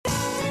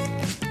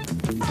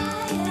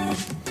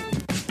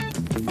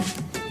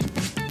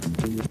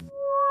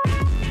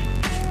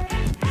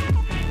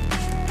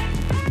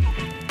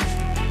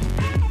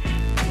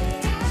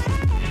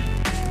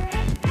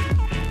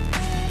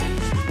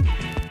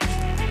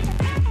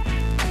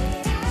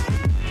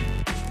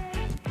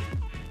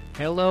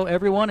Hello,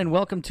 everyone, and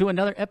welcome to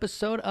another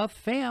episode of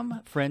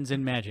FAM, Friends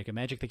in Magic, a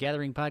Magic the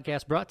Gathering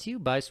podcast brought to you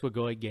by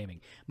Swagoi Gaming.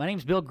 My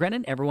name's Bill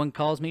Grennan. Everyone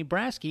calls me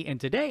Brasky, and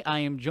today I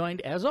am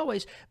joined, as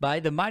always, by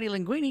the Mighty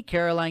Linguini,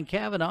 Caroline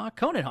Kavanaugh,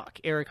 Conan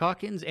Hawk, Eric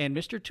Hawkins, and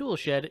Mr.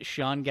 Toolshed,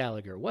 Sean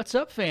Gallagher. What's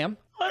up, fam?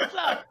 What's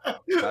up?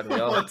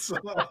 What's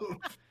up?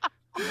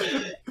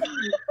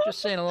 Just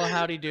saying a little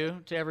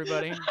howdy-do to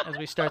everybody as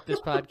we start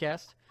this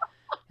podcast.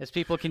 As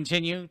people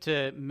continue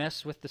to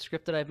mess with the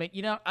script that I've made.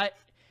 You know,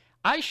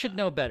 I should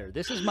know better.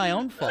 This is my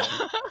own fault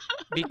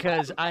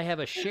because I have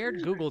a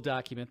shared Google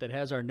document that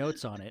has our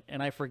notes on it,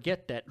 and I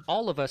forget that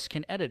all of us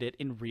can edit it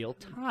in real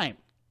time.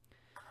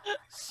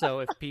 So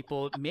if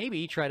people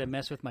maybe try to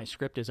mess with my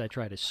script as I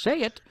try to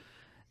say it,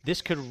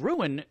 this could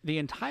ruin the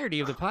entirety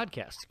of the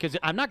podcast because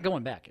I'm not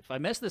going back. If I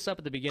mess this up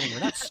at the beginning,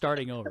 we're not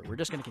starting over. We're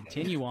just going to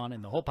continue on,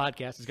 and the whole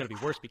podcast is going to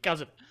be worse because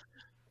of it.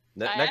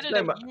 I added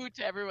a U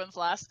to everyone's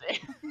last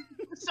name.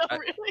 So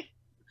really,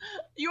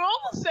 you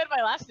almost said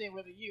my last name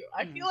with a U.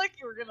 I feel like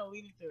you were going to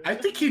lean into it. I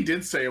think he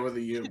did say it with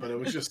a U, but it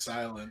was just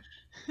silent.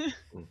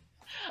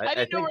 I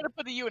didn't know where to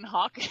put the U in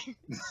Hawking.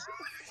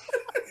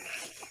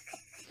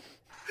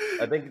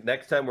 I think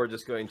next time we're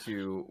going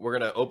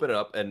to open it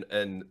up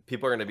and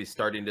people are going to be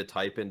starting to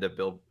type into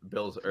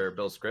Bill's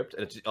script,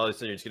 and all of a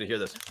sudden you're just going to hear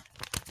this.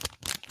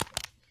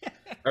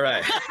 All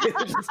right,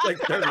 just like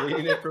start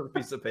reading it from a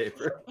piece of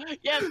paper.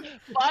 Yes,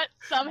 but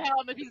somehow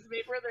on the piece of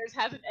paper there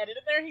has an edit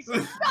in there. He's like,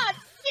 God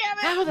damn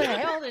it! How the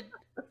hell did...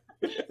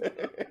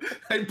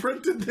 I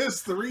printed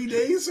this 3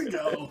 days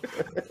ago.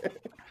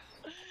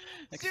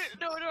 Dude,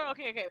 no,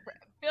 okay.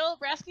 Bill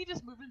Brasky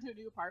just moved into a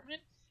new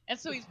apartment, and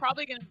so he's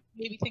probably going to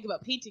maybe think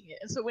about painting it.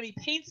 And so when he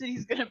paints it,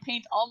 he's going to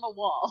paint on the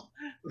wall.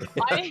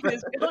 My name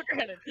is Bill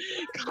Grennan.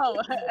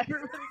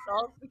 Everybody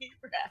calls me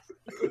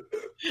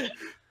Brasky.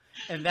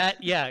 And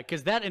that, yeah,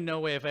 because that in no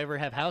way, if I ever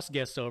have house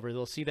guests over,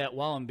 they'll see that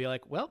wall and be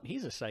like, well,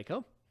 he's a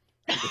psycho.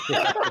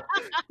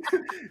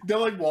 The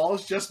like wall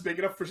is just big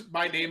enough for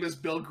my name is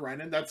Bill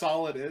Grennan. That's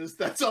all it is.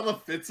 That's all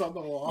that fits on the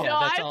wall. Yeah, No,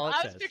 that's I all it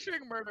was says.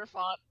 picturing murder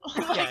font.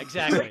 Yeah,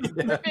 exactly.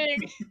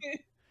 Big.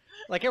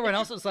 Like everyone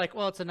else is like,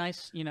 well, it's a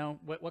nice, you know,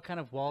 what kind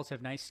of walls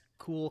have nice,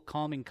 cool,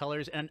 calming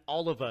colors? And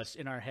all of us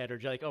in our head are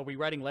just like, oh, are we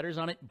writing letters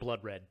on it?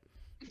 Blood red.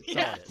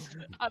 That's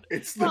all it is.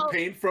 It's the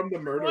paint from the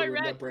murder Roy room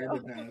Red. that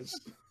Brandon has.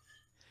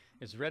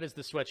 As red as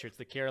the sweatshirts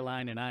that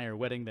Caroline and I are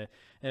wearing that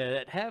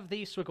have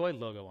the Swagoi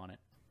logo on it.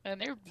 And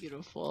they're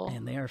beautiful.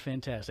 And they are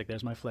fantastic.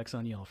 There's my flex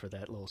on y'all for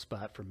that little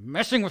spot for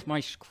messing with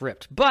my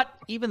script. But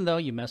even though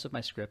you mess with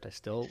my script, I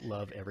still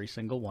love every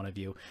single one of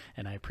you.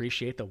 And I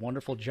appreciate the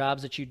wonderful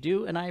jobs that you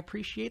do. And I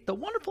appreciate the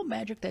wonderful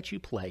magic that you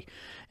play.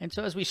 And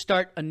so as we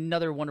start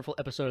another wonderful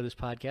episode of this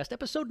podcast,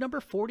 episode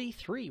number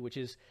 43, which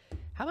is,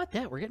 how about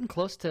that? We're getting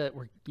close to,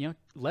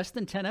 less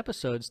than 10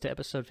 episodes to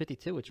episode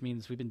 52, which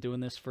means we've been doing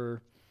this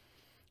for,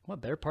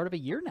 better part of a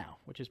year now,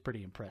 which is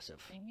pretty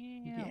impressive.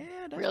 Damn.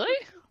 Yeah, Really?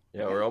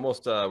 Yeah, we're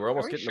almost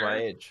getting to my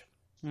age.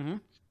 Mm-hmm.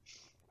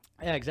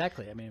 Yeah,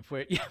 exactly. I mean, if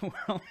we're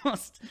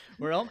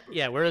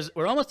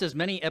almost as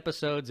many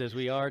episodes as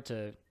we are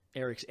to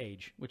Eric's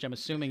age, which I'm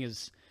assuming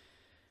is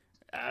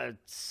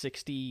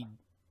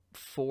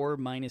 64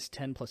 minus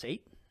 10 plus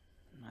 8.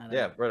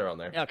 Yeah, right around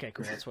there. Okay,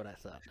 cool. That's what I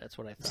thought.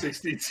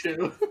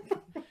 62.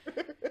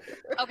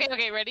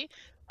 Okay, ready?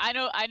 I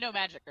know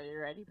magic. Are you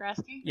ready,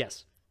 Brasky?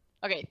 Yes.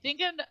 Okay, think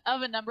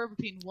of a number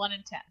between 1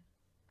 and 10.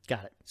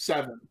 Got it.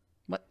 7.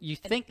 What you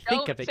think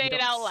Don't of it? say you it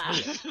don't out loud.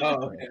 say it.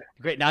 Oh, okay.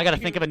 Great. Now I got to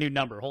think of a new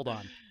number. Hold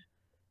on.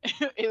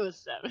 It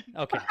was 7.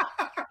 Okay.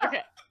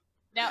 Okay.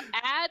 Now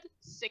add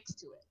 6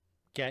 to it.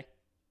 Okay.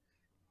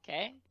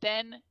 Okay.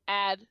 Then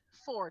add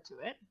 4 to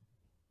it.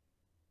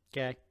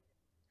 Okay.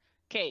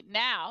 Okay.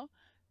 Now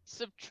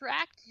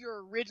subtract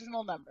your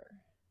original number.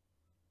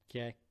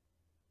 Okay.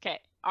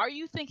 Okay. Are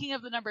you thinking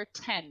of the number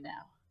 10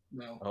 now?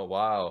 No. Oh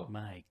wow.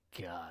 My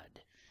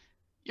God.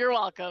 You're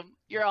welcome.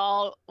 You're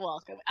all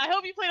welcome. I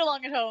hope you played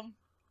along at home.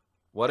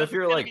 What if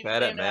you're It's gonna like be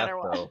bad the at same no math matter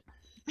what. though?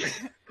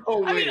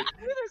 Oh, I wait. mean, I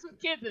think there's some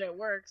kids and it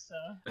works, so.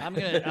 I'm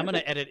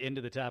gonna edit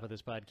into the top of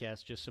this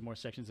podcast just some more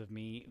sections of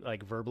me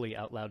like verbally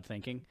out loud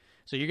thinking.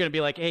 So you're gonna be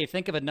like, "Hey,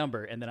 think of a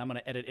number," and then I'm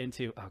gonna edit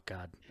into, "Oh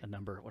God, a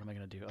number. What am I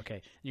gonna do?"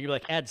 Okay, you're gonna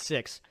be like, "Add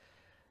 6,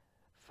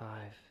 5,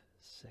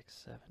 6,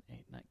 7,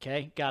 8, 9."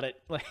 Okay, got it.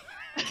 Like,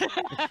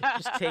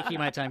 just taking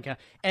my time count,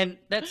 and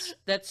that's.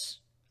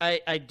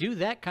 I do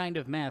that kind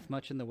of math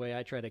much in the way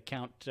I try to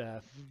count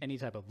any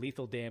type of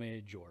lethal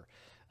damage or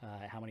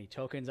how many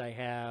tokens I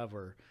have,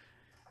 or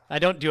I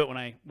don't do it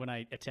when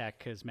I attack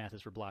because math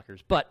is for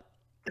blockers. But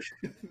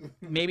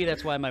maybe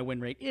that's why my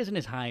win rate isn't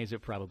as high as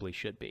it probably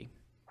should be.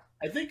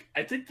 I think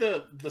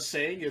the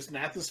saying is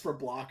math is for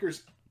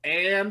blockers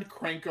and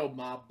Cranko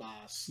Mob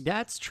Boss.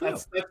 That's true.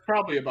 That's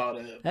probably about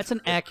it. That's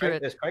an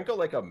accurate. Is Cranko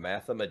like a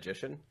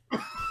mathematician?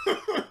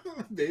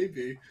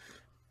 Maybe.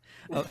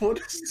 Oh. What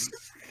is...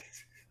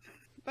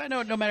 I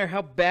know no matter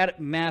how bad at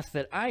math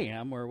that I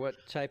am or what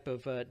type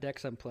of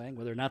decks I'm playing,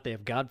 whether or not they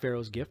have God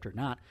Pharaoh's Gift or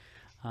not,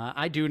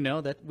 I do know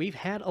that we've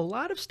had a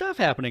lot of stuff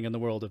happening in the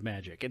world of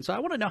Magic. And so I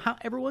want to know how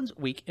everyone's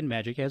week in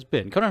Magic has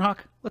been. Conan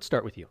Hawk, let's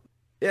start with you.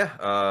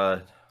 Yeah,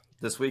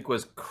 this week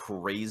was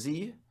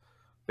crazy.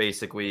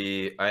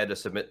 Basically, I had to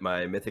submit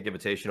my Mythic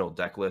Invitational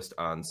deck list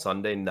on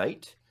Sunday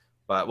night.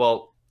 But,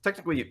 well,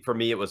 technically for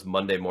me, it was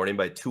Monday morning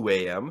by 2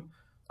 a.m.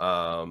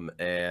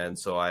 And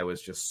so I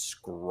was just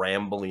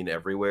scrambling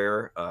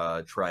everywhere,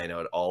 trying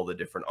out all the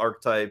different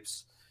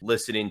archetypes,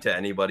 listening to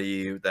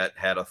anybody that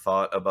had a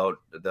thought about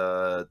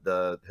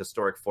the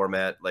historic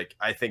format. Like,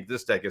 I think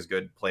this deck is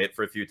good. Play it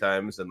for a few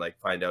times and like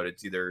find out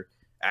it's either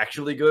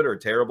actually good or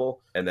terrible,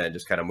 and then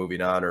just kind of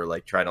moving on, or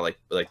like trying to like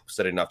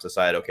setting off to the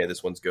side. Okay,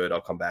 this one's good, I'll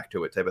come back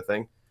to it, type of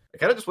thing. I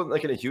kind of just went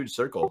like in a huge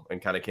circle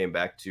and kind of came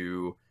back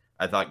to,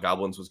 I thought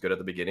Goblins was good at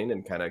the beginning,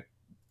 and kind of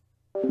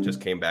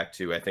just came back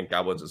to, I think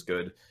Goblins is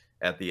good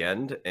at the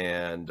end,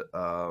 and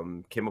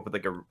came up with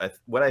like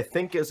what I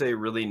think is a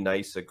really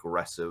nice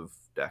aggressive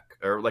deck,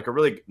 or like a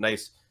really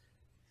nice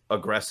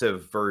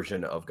aggressive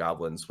version of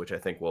Goblins, which I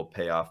think will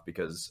pay off,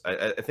 because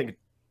I think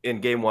in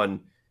game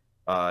one,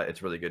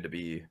 it's really good to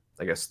be,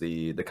 I guess,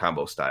 the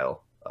combo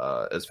style,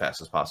 as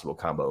fast as possible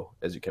combo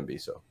as you can be.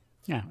 So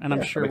yeah, and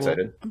I'm sure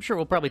I'm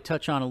we'll probably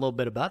touch on a little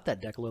bit about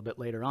that deck a little bit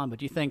later on. But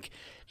do you think,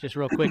 just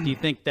real quick, do you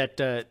think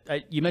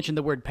that you mentioned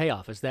the word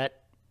payoff? Is that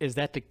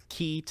the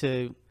key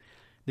to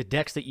the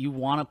decks that you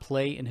want to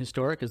play in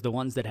Historic? Is the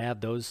ones that have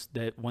those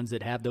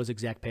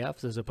exact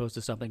payoffs, as opposed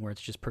to something where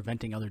it's just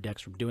preventing other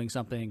decks from doing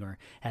something or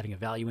having a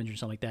value engine or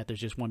something like that? There's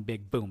just one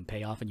big boom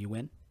payoff and you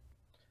win.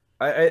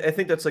 I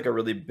think that's like a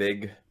really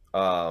big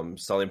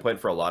selling point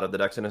for a lot of the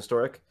decks in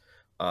Historic.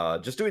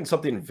 Just doing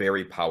something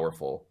very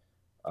powerful.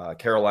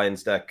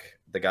 Caroline's deck,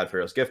 the God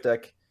Pharaoh's Gift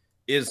deck,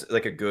 is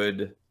like a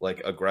good,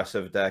 like,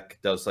 aggressive deck.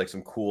 Does like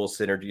some cool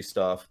synergy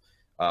stuff.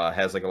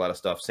 Has like a lot of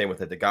stuff. Same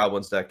with it. The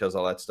Goblins deck does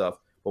all that stuff.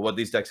 But what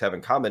these decks have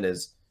in common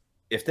is,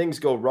 if things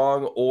go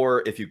wrong,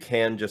 or if you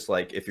can just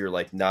like, if you're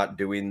like not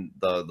doing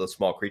the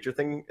small creature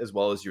thing as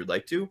well as you'd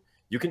like to,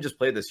 you can just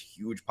play this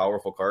huge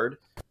powerful card.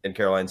 In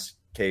Caroline's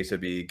case,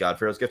 it'd be God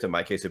Pharaoh's Gift. In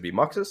my case, it'd be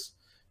Muxus.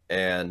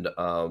 And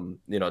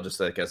just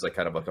like as like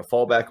kind of like a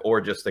fallback, or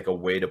just like a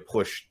way to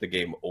push the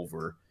game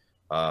over,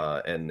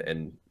 and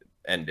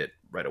end it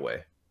right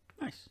away.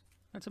 Nice.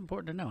 That's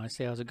important to know. I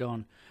see how's it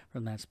going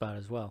from that spot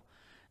as well.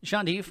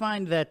 Sean, do you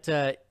find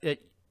that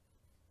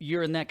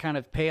you're in that kind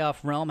of payoff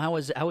realm? How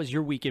has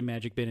your week in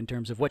Magic been in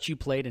terms of what you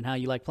played and how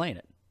you like playing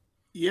it?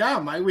 Yeah,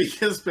 my week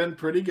has been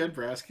pretty good,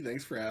 Brasky.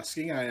 Thanks for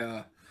asking.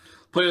 I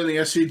played in the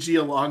SCG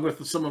along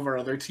with some of our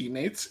other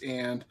teammates,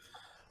 and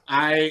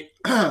I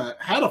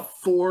had a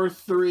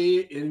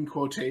 4-3 in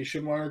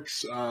quotation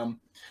marks.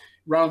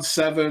 Round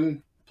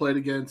 7, played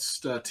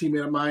against a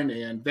teammate of mine,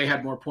 and they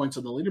had more points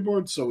on the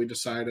leaderboard, so we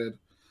decided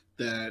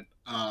that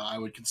I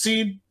would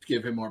concede,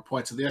 give him more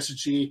points in the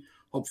SCG.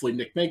 Hopefully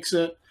Nick makes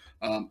it.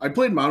 I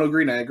played mono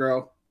green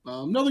aggro.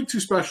 Nothing too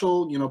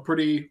special,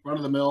 pretty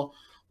run-of-the-mill.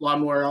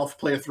 Lawnmower Elf,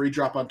 play a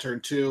 3-drop on turn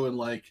 2, and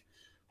like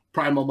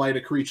Primal Might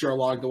a creature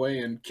along the way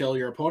and kill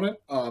your opponent.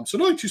 So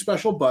nothing too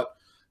special, but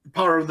the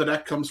power of the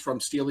deck comes from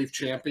Steel Leaf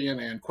Champion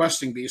and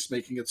Questing Beast,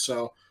 making it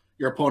so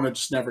your opponent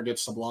just never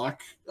gets to block.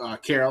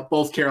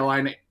 Both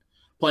Caroline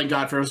playing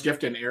God Pharaoh's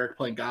Gift and Eric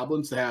playing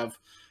Goblins, they have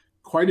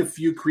quite a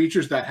few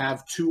creatures that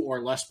have 2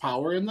 or less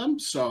power in them.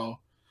 So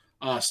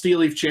Steel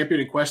Leaf Champion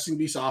and Questing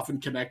Beast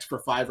often connect for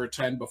 5 or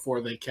 10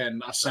 before they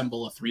can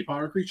assemble a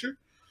 3-power creature.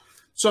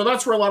 So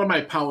that's where a lot of my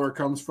power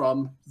comes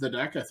from the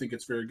deck. I think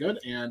it's very good.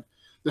 And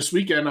this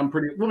weekend,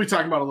 we'll be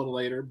talking about it a little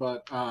later,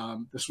 but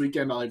this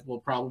weekend I will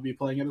probably be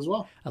playing it as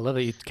well. I love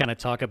that you kind of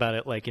talk about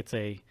it like it's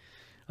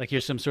like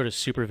you're some sort of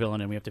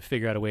supervillain and we have to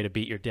figure out a way to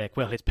beat your deck.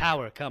 Well, his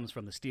power comes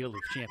from the Steel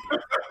Leaf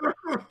Champion.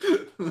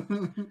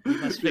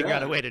 You must figure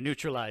out a way to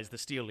neutralize the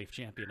Steel Leaf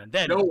Champion, and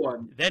then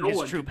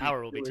his true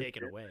power will be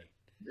taken away.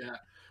 Yeah.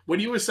 When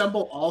you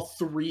assemble all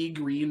 3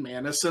 green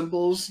mana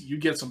symbols, you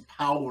get some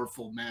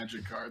powerful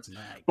Magic cards.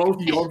 Nice. Both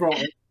Yorval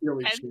and Steel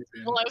Leaf Champion.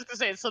 Well, I was going to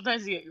say,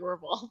 sometimes you get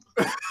Yorval.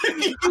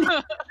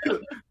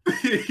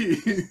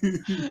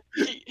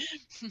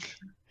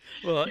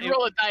 Well, you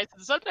roll a dice,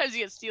 and sometimes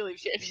you get Steel Leaf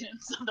Champion,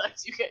 and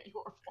sometimes you get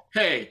Yorval.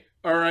 Hey,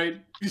 all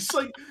right. It's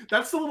like,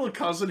 that's the little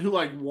cousin who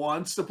like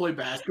wants to play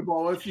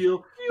basketball with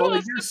you. He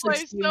wants to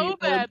play so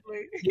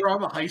badly. You're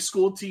on the high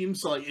school team,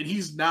 so like, and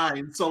he's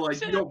 9, so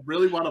like you don't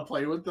really want to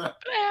play with them.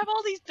 But I have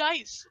all these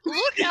dice.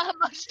 Look at how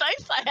much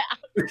dice I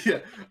have. Yeah,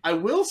 I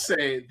will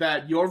say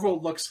that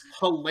Yorval looks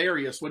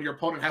hilarious when your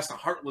opponent has to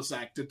Heartless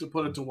Act it to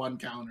put it to 1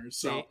 counter.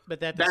 So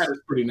that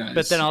is pretty nice.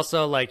 But then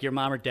also, like, your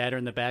mom or dad are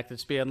in the back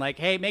that's being like,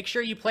 "Hey, make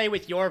sure you play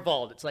with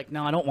Yorval." It's like,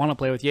 no, I don't want to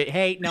play with you.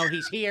 Hey, no,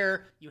 he's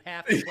here. You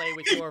have to play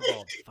with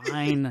Yorval.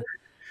 Fine.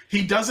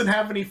 He doesn't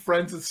have any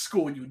friends at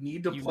school. You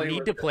need to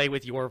play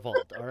with Yorval.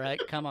 All right,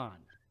 come on.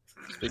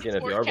 Speaking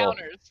of Yorval,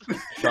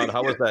 Sean,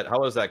 how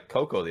was that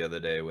Coco the other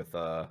day with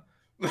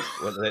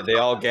when they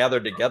all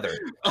gathered together?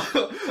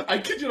 I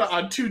kid you not,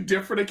 on 2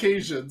 different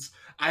occasions,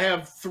 I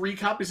have 3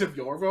 copies of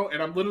Yorvo,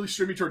 and I'm literally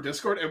streaming to our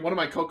Discord, and one of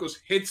my Cocos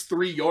hits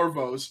 3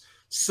 Yorvos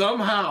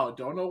somehow,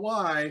 don't know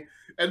why,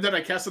 and then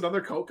I cast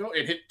another Coco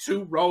and hit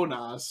 2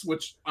 Ronas,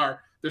 which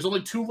are, there's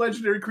only 2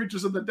 legendary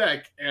creatures in the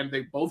deck, and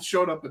they both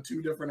showed up at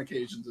 2 different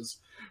occasions. It's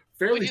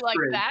fairly Would you strange.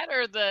 like that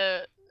or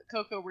the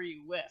Coco where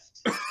you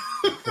whiffed.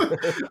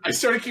 I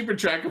started keeping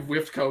track of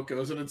whiffed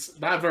Cocos, and it's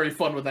not very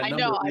fun with that I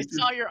number. know. I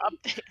saw your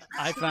update.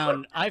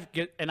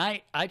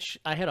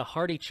 I had a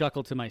hearty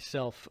chuckle to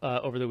myself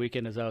over the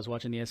weekend as I was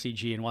watching the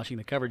SCG and watching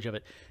the coverage of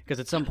it, because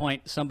at some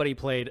point somebody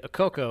played a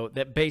Coco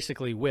that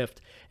basically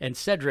whiffed, and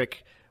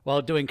Cedric,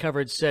 while doing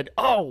coverage, said,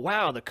 "Oh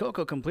wow, the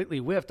Coco completely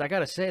whiffed." I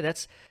gotta say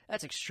that's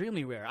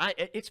extremely rare.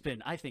 It's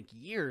been, I think,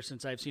 years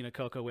since I've seen a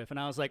Coco whiff, and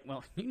I was like,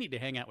 "Well, you need to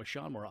hang out with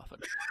Sean more often."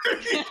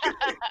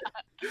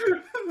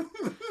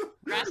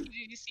 Rasky,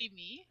 did you see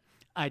me?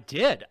 I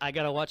did. I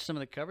got to watch some of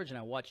the coverage, and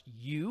I watched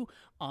you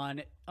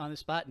on the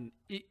spot, and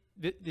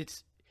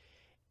it's.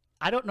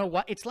 I don't know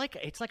why it's like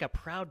a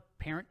proud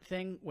parent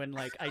thing when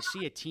like I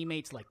see a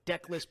teammate's like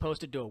deck list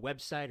posted to a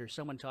website or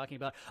someone talking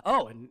about,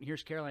 oh, and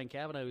here's Caroline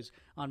Cavanaugh who's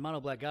on Mono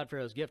Black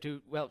Godfarrow's Gift,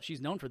 who, well, she's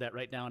known for that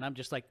right now, and I'm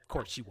just like, of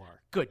course you are.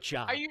 Good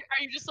job. Are you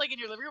just like in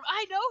your living room?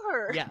 I know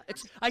her. Yeah,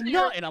 I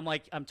know, and I'm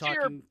like, I'm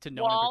talking to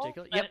no one in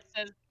particular. Yep. It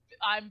says,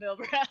 I'm Bill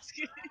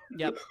Brasky.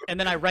 Yep. And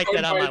then I write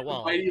that on my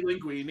wall. Mighty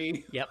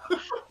Linguini. Yep.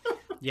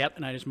 Yep,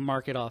 and I just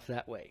mark it off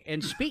that way.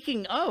 And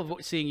speaking of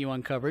seeing you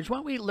on coverage, why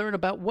don't we learn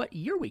about what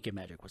your week in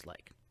Magic was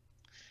like?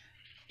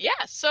 Yeah,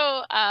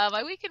 so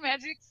my week in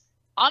Magic,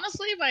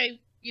 honestly,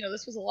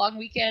 this was a long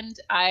weekend.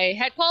 I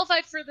had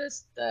qualified for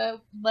the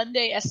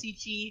Monday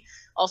SCG,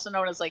 also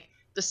known as like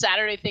the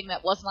Saturday thing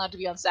that wasn't allowed to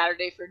be on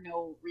Saturday for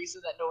no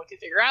reason that no one could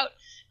figure out.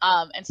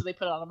 And so they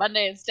put it on a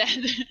Monday instead.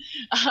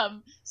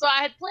 So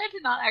I had planned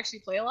to not actually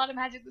play a lot of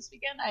Magic this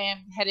weekend.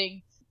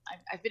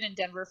 I've been in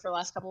Denver for the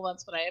last couple of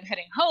months, but I am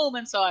heading home.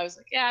 And so I was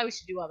like, yeah, we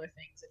should do other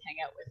things and hang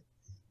out with,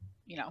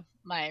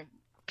 my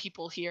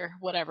people here,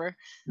 whatever.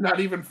 Not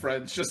even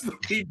friends, just the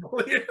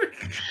people here.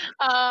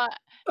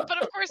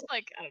 But of course,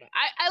 like, I don't know.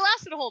 I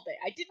lasted a whole day.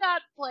 I did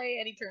not play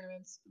any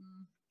tournaments.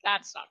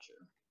 That's not true.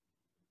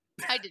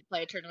 I did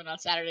play a tournament on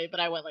Saturday, but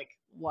I went like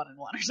 1-1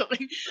 or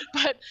something.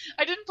 But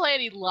I didn't play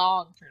any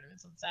long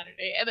tournaments on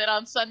Saturday. And then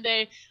on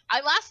Sunday,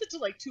 I lasted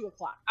till like 2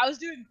 o'clock. I was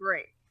doing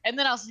great. And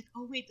then I was like,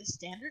 oh wait, the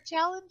standard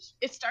challenge?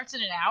 It starts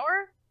in an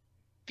hour?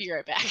 Be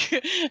right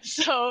back.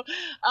 So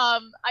I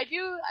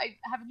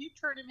have a new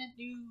tournament,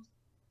 new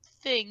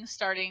thing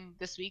starting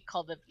this week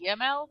called the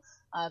VML,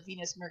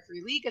 Venus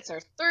Mercury League. It's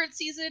our 3rd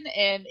season,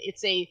 and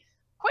it's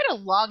quite a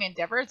long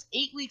endeavor. It's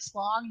 8 weeks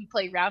long. You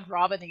play round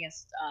robin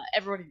against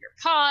everyone in your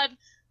pod,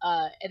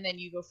 and then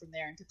you go from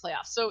there into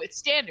playoffs. So it's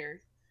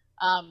standard,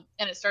 and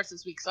it starts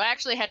this week. So I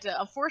actually had to,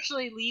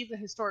 unfortunately, leave the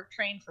historic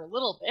train for a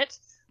little bit,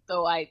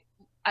 though I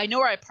know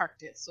where I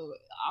parked it, so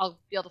I'll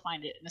be able to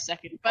find it in a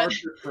second. But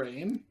Park your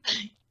train?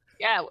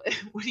 Yeah,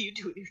 what do you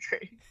do with your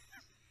train?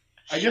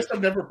 I guess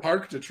I've never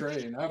parked a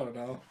train. I don't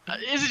know.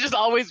 Is it just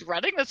always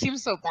running? That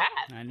seems so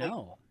bad. I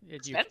know.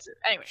 Expensive.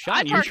 Anyway,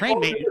 Sean,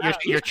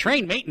 your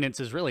train maintenance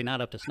is really not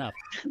up to snuff.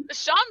 The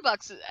Sean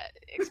Bucks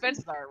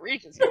expenses are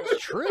outrageous.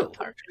 It's true.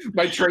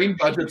 My train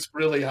budget's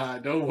really high.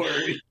 Don't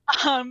worry.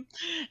 And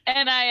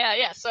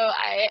so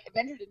I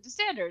ventured into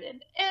Standard,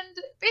 and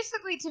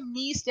basically to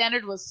me,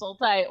 Standard was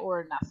Sultai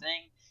or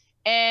nothing.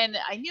 And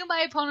I knew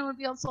my opponent would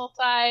be on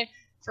Sultai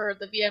for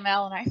the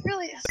VML, and I was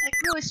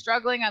really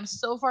struggling. I'm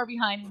so far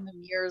behind in the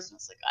mirrors, and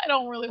it's like I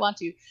don't really want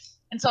to.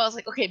 And so I was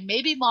like, okay,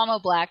 maybe Mono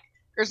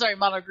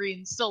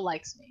Green still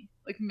likes me,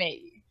 like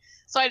maybe.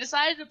 So I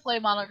decided to play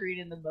Mono Green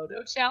in the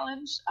Moto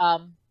Challenge.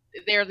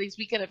 There are these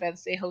weekend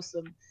events. They host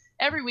them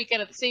every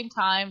weekend at the same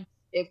time.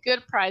 They have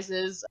good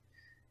prizes.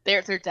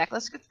 Their deck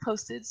list gets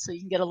posted, so you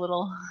can get a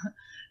little.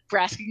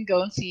 Brasky can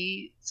go and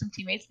see some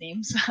teammates'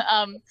 names,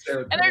 and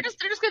they're just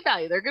good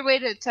value. They're a good way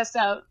to test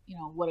out,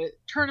 what a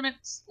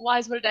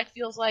tournament-wise what a deck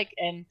feels like,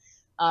 and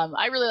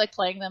I really like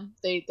playing them.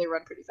 They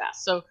run pretty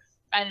fast, so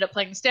I ended up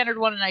playing the standard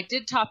one, and I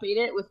did top 8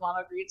 it with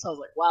Mono Green. So I was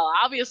like, well,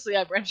 obviously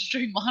I'm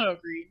registering Mono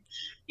Green,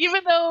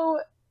 even though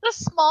the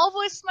small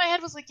voice in my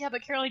head was like, yeah,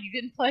 but Caroline, you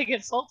didn't play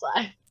against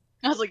Sultai.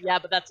 I was like, yeah,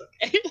 but that's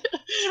okay.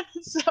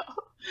 So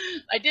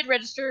I did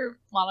register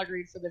Mono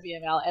Green for the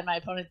VML, and my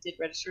opponent did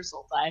register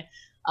Sultai.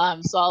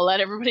 So I'll let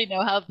everybody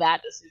know how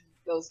that decision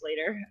goes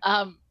later.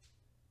 And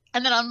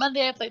then on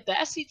Monday, I played the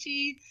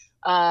SCG,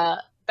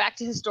 back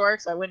to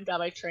Historic, so I went and got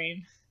my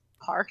train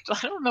parked. I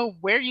don't know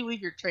where you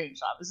leave your train,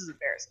 Sean. This is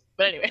embarrassing.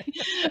 But anyway.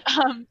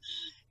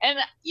 And,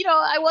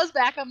 I was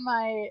back on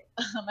my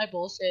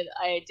bullshit.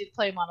 I did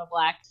play Mono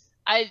Black.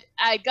 I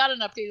got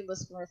an updated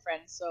list from a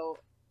friend, so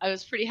I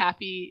was pretty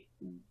happy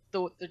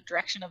the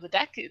direction of the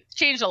deck. It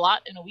changed a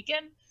lot in a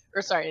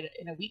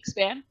in a week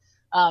span.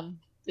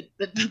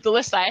 The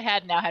list I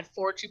had now had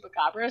 4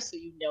 Chupacabras,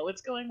 so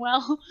it's going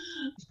well.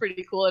 It's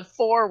pretty cool. And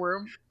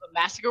 4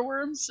 Massacre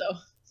Worms, so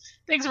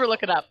things were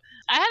looking up.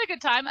 I had a good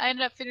time. I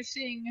ended up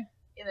finishing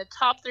in the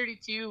top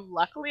 32.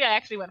 Luckily, I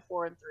actually went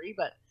 4-3,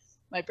 but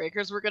my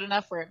breakers were good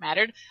enough where it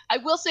mattered. I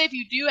will say, if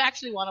you do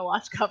actually want to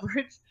watch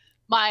coverage,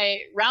 my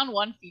round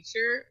 1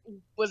 feature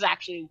was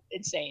actually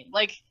insane.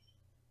 Like,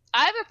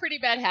 I have a pretty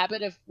bad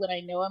habit of when I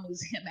know I'm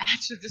losing a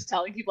match of just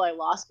telling people I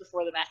lost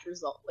before the match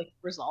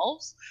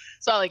resolves.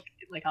 So like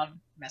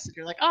on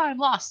Messenger, like, oh, I'm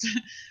lost.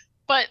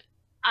 But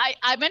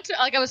I meant to,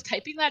 I was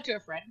typing that to a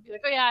friend and be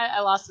like, oh yeah,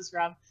 I lost this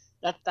round.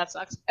 That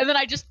sucks. And then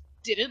I just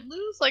didn't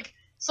lose. Like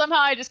somehow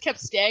I just kept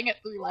staying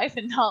at 3 life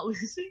and not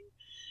losing.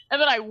 And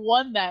then I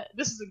won that.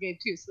 This is in game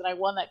 2, so then I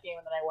won that game,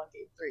 and then I won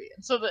game 3.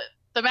 And so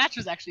the match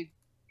was actually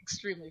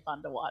extremely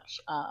fun to watch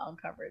on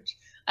coverage.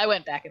 I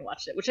went back and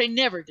watched it, which I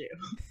never do.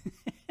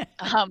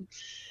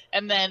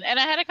 And I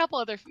had a couple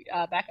other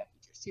backup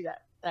features to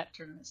that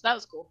tournament, so that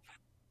was cool.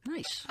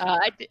 Nice.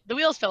 The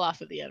wheels fell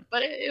off at the end,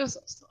 but it was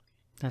still okay.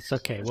 That's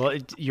okay. Well,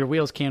 your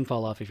wheels can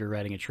fall off if you're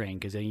riding a train,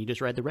 because then you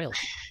just ride the rails.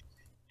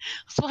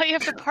 That's why you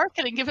have to park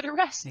it and give it a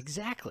rest.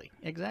 Exactly.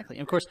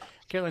 And of course,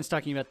 Caroline's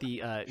talking about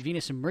the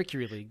Venus and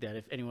Mercury League, that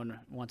if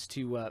anyone wants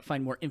to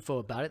find more info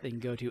about it, they can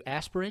go to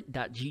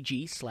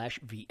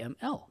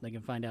aspirant.gg/VML. They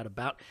can find out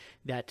about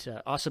that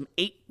awesome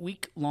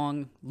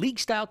 8-week-long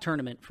league-style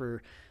tournament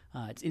for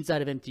it's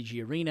inside of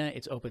MTG Arena.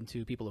 It's open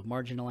to people of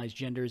marginalized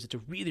genders. It's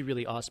a really,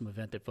 really awesome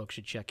event that folks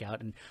should check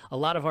out. And a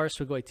lot of our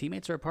Sugoi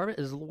teammates are a part of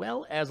it, as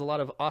well as a lot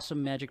of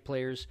awesome Magic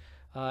players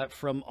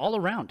from all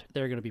around.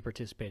 They're going to be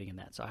participating in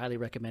that. So I highly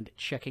recommend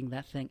checking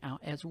that thing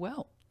out as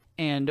well.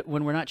 And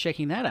when we're not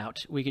checking that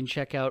out, we can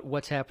check out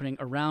what's happening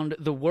around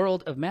the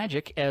world of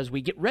Magic as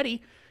we get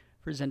ready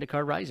for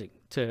Zendikar Rising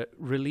to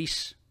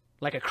release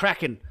like a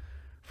kraken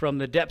from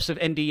the depths of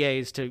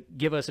NDAs to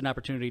give us an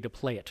opportunity to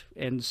play it.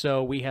 And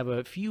so we have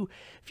a few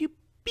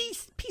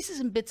pieces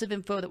and bits of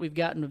info that we've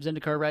gotten of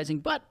Zendikar Rising,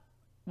 but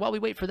while we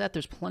wait for that,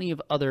 there's plenty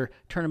of other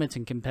tournaments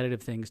and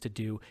competitive things to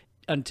do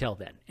until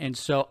then. And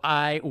so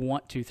I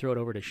want to throw it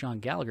over to Sean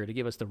Gallagher to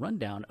give us the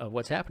rundown of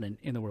what's happening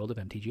in the world of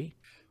MTG.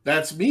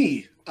 That's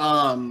me.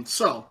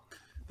 So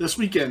this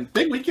weekend,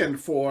 big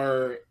weekend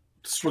for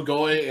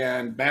Sugoi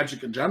and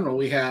Magic in general.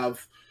 We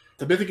have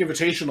the Mythic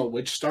Invitational,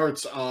 which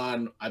starts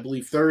on, I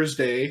believe,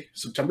 Thursday,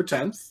 September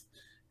 10th.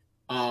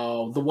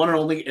 The one and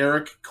only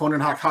Eric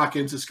Conan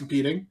Hawkins is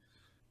competing.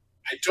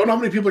 I don't know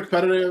how many people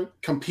are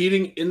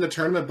competing in the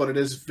tournament, but it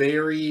is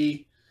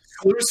very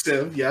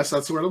exclusive. Yes,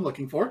 that's the word I'm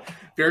looking for.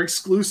 Very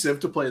exclusive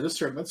to play this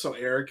tournament. So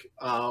Eric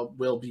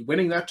will be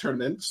winning that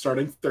tournament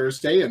starting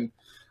Thursday, and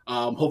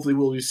hopefully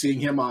we'll be seeing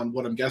him on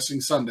what I'm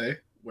guessing Sunday,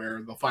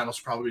 where the finals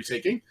will probably be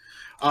taking.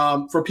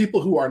 For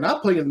people who are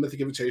not playing in the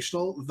Mythic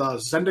Invitational, the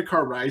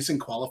Zendikar Rising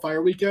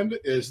qualifier weekend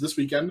is this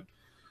weekend.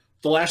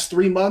 The last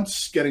 3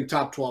 months, getting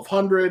top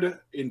 1,200.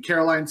 In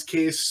Caroline's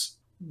case,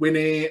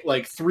 winning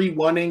like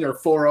 3-1ing or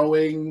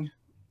 4-0ing.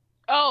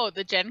 Oh,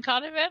 the Gen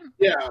Con event?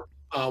 Yeah,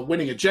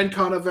 winning a Gen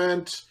Con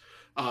event,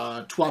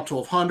 top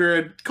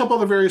 1,200. A couple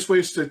other various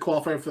ways to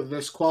qualify for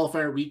this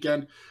qualifier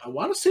weekend. I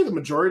want to say the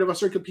majority of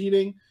us are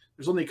competing.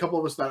 There's only a couple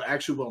of us that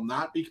actually will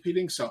not be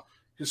competing. So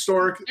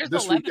historic. There's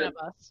this 11 weekend,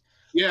 of us.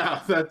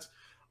 Yeah, that's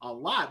a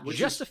lot. Which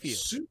just is a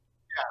few.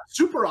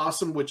 Super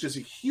awesome, which is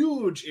a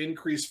huge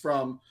increase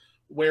from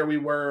where we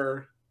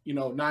were,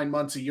 9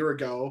 months, a year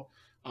ago,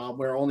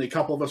 where only a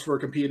couple of us were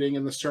competing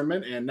in this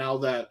tournament. And now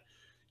that,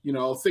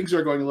 things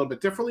are going a little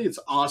bit differently, it's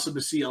awesome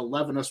to see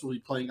 11 of us will be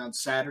playing on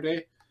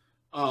Saturday.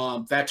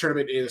 That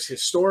tournament is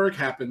historic,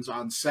 happens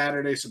on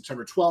Saturday,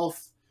 September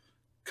 12th.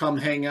 Come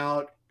hang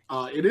out.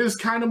 It is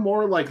kind of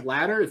more like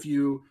ladder. If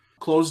you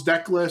close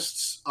deck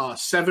lists,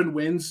 7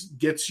 wins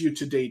gets you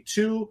to day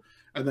 2,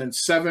 and then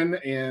 7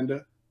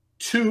 and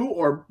 2,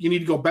 or you need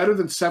to go better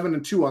than 7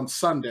 and 2 on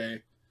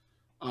Sunday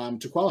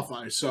to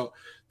qualify. So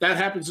that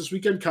happens this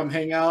weekend. Come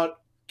hang out.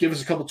 Give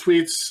us a couple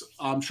tweets.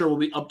 I'm sure we'll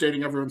be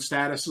updating everyone's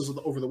statuses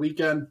over the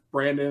weekend.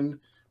 Brandon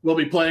will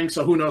be playing,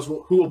 so who knows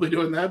who will be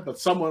doing that, but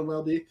someone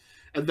will be.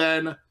 And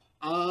then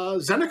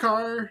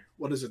Zendikar,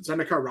 what is it?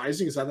 Zendikar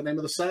Rising, is that the name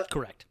of the set?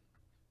 Correct.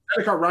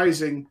 Zendikar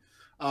Rising,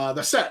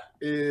 the set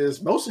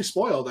is mostly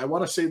spoiled. I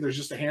want to say there's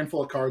just a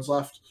handful of cards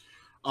left.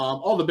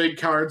 All the big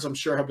cards, I'm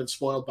sure, have been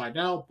spoiled by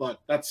now,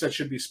 but that set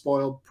should be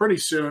spoiled pretty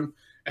soon.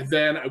 And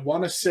then I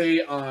want to say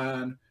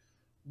on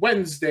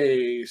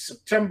Wednesday,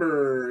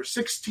 September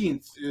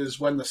 16th is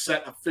when the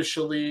set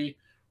officially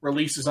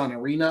releases on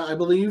Arena, I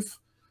believe.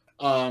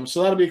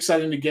 So that'll be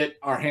exciting to get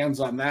our hands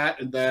on that,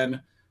 and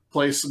then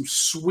play some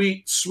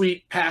sweet,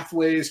 sweet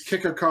Pathways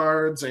kicker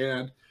cards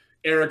and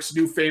Eric's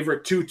new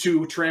favorite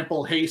 2/2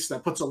 Trample Haste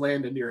that puts a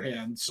land into your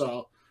hand.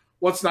 So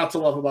what's not to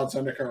love about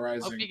Zendikar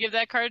Rising? Hope you give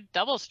that card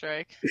double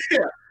strike. Yeah,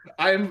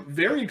 I'm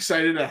very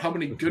excited at how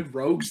many good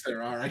rogues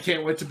there are. I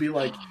can't wait to be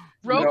like,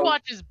 Rogue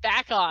Watch is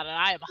back on, and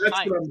I am that's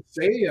hyped. what I'm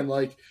saying.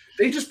 Like,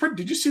 they just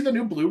did you see the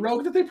new blue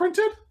rogue that they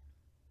printed?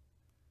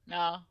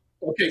 No.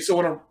 Okay,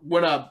 so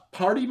when a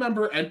party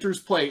member enters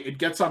play, it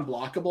gets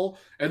unblockable,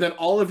 and then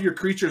all of your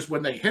creatures,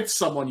 when they hit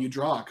someone, you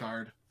draw a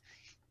card.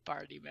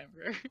 Party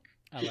member.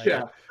 I like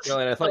Yeah. it.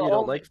 Caroline, I thought you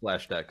don't like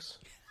flash decks.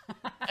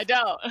 I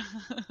don't.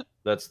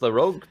 That's the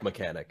rogue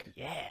mechanic.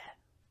 Yeah.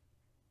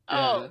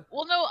 Oh,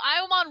 well, no,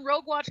 I'm on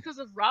Rogue Watch because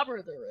of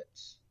Robber the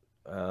Rich.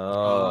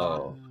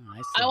 Oh. I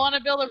see. I want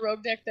to build a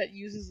rogue deck that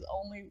uses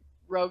only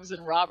rogues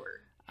and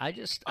Robber.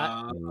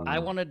 I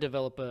want to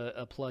develop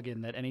a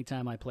plugin that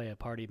anytime I play a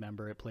party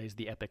member, it plays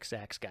the Epic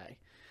Sax guy.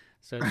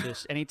 So it's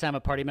just anytime a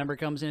party member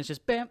comes in, it's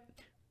just bam,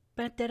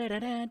 ba, da, da, da,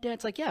 da, da.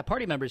 It's like, yeah,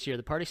 party member's here.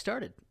 The party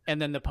started, and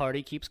then the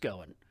party keeps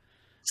going.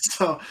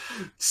 So,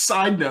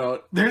 side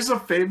note, there's a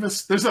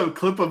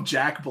clip of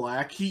Jack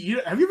Black. Have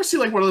you ever seen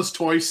like one of those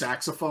toy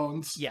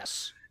saxophones?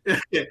 Yes.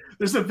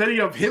 There's a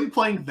video of him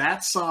playing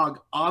that song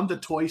on the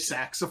toy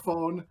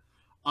saxophone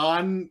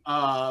on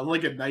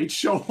like a night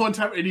show one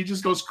time, and he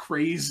just goes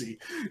crazy.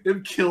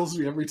 It kills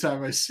me every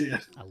time I see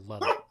it. I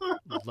love it.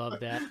 Love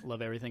that.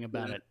 Love everything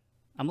about it.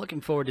 I'm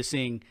looking forward to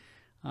seeing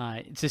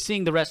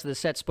the rest of the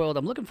set spoiled.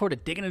 I'm looking forward to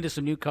digging into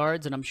some new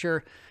cards, and I'm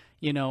sure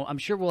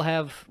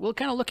we'll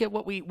kind of look at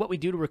what we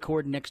do to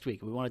record next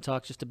week. We want to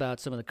talk just about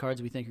some of the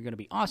cards we think are going to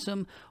be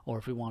awesome, or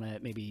if we want to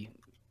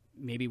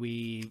maybe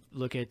we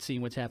look at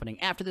seeing what's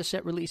happening after the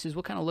set releases.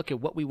 We'll kind of look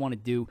at what we want to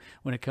do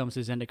when it comes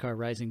to Zendikar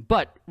Rising.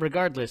 But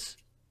regardless,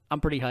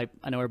 I'm pretty hype.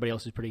 I know everybody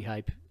else is pretty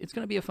hype. It's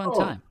going to be a fun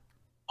time.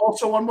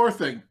 Also, one more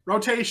thing.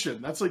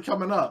 Rotation. That's like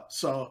coming up.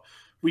 So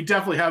we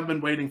definitely have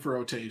been waiting for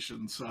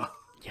rotation. So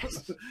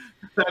yes.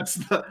 that's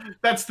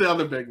the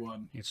other big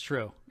one. It's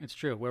true.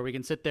 Where we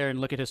can sit there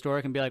and look at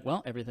Historic and be like,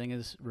 well, everything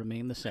has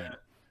remained the same.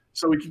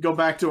 So we can go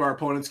back to our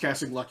opponents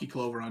casting Lucky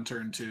Clover on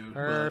turn 2.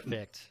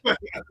 Perfect.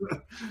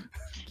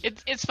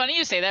 It's funny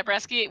you say that,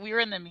 Bresky. We were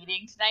in the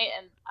meeting tonight,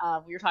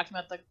 and we were talking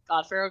about the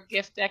Godpharaoh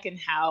gift deck and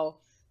how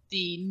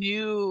the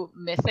new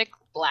Mythic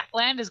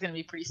Blackland is going to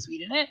be pretty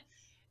sweet in it.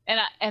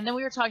 And then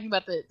we were talking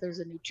about there's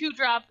a new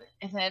 2-drop,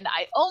 and then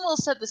I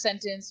almost said the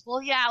sentence,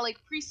 well, yeah, like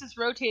Priest is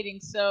rotating,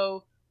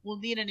 so we'll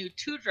need a new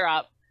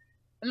 2-drop.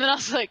 And then I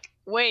was like,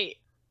 wait,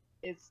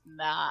 it's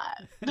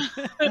not.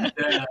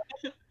 Yeah.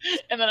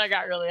 And then I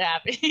got really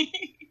happy.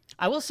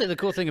 I will say the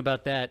cool thing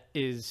about that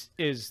is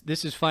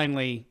this is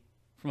finally,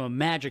 from a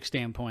Magic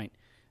standpoint,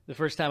 the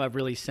first time I've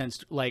really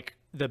sensed like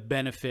the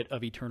benefit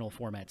of Eternal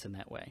formats in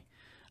that way.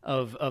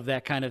 Of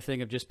that kind of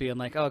thing of just being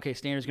like, oh, okay,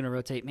 Standard's going to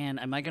rotate. Man,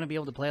 am I going to be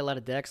able to play a lot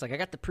of decks? Like, I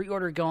got the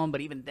pre-order going, but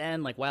even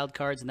then, like, wild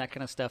cards and that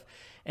kind of stuff.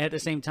 And at the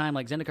same time,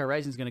 like, Zendikar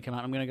Rising's going to come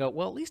out. I'm going to go,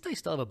 well, at least I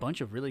still have a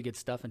bunch of really good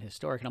stuff in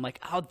Historic. And I'm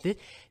like, oh,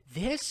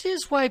 this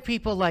is why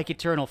people like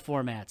Eternal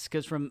formats.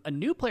 Because from a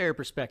new player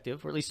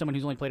perspective, or at least someone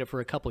who's only played it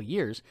for a couple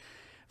years,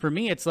 for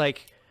me, it's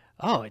like,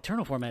 oh,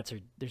 Eternal formats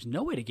there's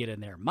no way to get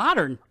in there.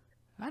 Modern,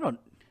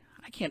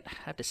 I can't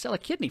have to sell a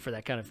kidney for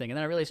that kind of thing. And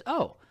then I realized,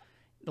 oh,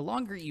 the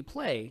longer you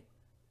play,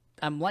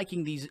 I'm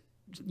liking these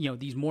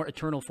more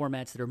Eternal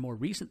formats that are more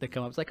recent that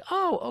come up. It's like,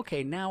 oh,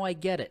 okay, now I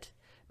get it.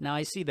 Now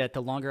I see that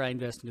the longer I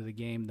invest into the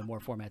game, the more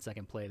formats I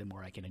can play, the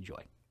more I can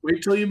enjoy.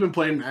 Wait till you've been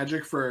playing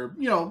Magic for,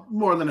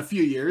 more than a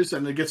few years,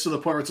 and it gets to the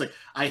point where it's like,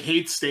 I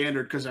hate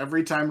Standard because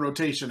every time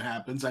rotation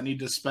happens, I need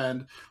to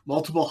spend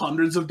multiple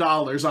hundreds of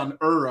dollars on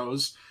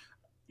Uros.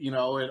 And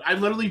I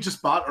literally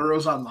just bought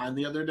Uros online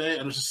the other day,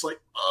 and it was just like,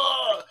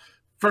 ugh.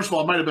 First of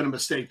all, it might have been a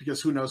mistake because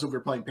who knows if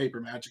we're playing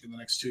paper Magic in the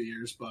next 2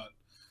 years, but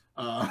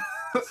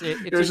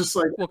it was just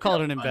like, we'll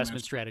call it an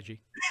investment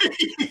strategy.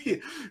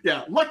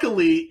 Yeah,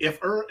 luckily,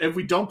 if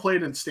we don't play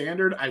it in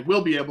Standard, I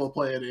will be able to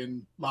play it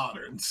in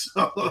Modern.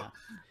 So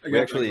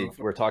yeah. We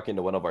were talking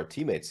to one of our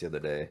teammates the other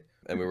day,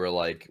 and we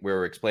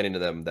were explaining to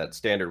them that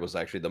Standard was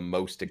actually the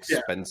most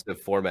expensive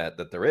format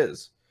that there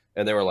is,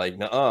 and they were like,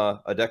 "Nuh-uh,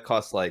 a deck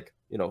costs like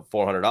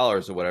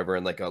 $400 or whatever,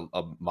 and like a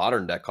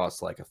Modern deck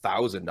costs like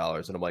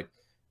 $1,000." And I'm like,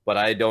 but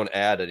I don't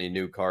add any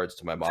new cards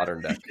to my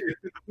Modern deck.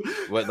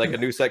 When like a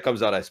new set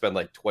comes out, I spend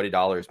like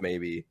 $20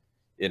 maybe,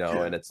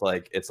 and it's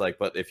like,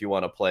 but if you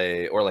want to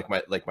play, or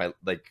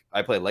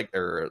I play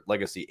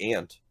Legacy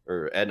Ant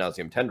or Ad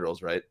Nauseam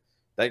Tendrils, right?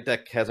 That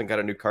deck hasn't got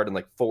a new card in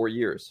like 4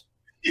 years.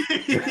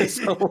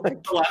 So,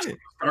 like, the last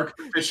Dark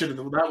Efficient,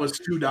 that was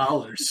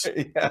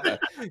 $2. Yeah.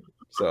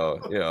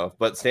 So,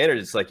 but Standard,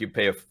 it's like you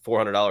pay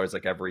 $400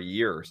 like every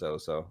year or so.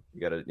 So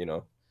you got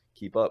to,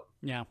 keep up.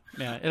 Yeah.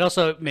 It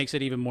also makes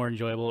it even more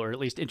enjoyable, or at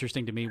least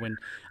interesting to me, when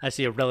I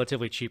see a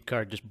relatively cheap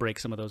card just break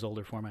some of those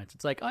older formats.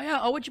 It's like, oh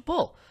yeah, what'd you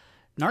pull?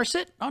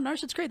 Narset? Oh,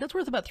 Narset's great. That's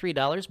worth about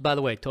 $3. By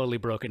the way, totally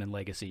broken in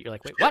Legacy. You're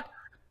like, wait, what?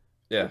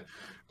 Yeah.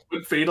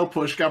 When Fatal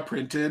Push got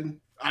printed,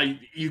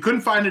 you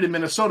couldn't find it in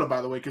Minnesota,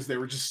 by the way, because they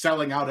were just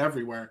selling out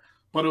everywhere.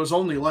 But it was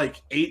only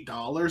like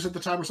 $8 at the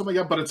time or something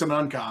like that. But it's an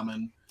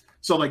uncommon,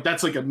 so like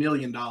that's like $1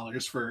 million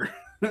for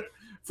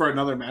for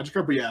another Magic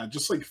card. But yeah,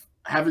 just like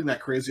having that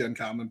crazy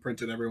uncommon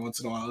printed every once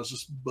in a while is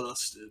just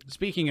busted.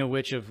 Speaking of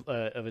which, of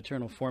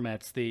Eternal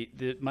formats,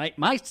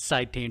 my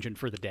side tangent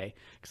for the day,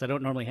 because I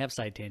don't normally have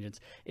side tangents,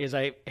 is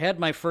I had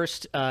my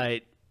first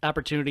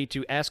opportunity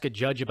to ask a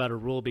judge about a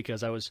rule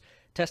because I was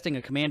testing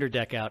a commander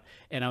deck out,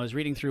 and I was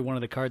reading through one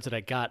of the cards that I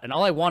got, and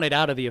all I wanted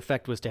out of the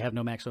effect was to have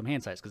no maximum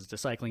hand size, because it's a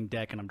cycling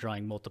deck and I'm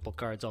drawing multiple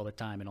cards all the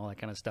time and all that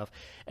kind of stuff.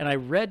 And I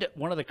read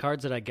one of the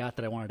cards that I got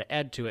that I wanted to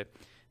add to it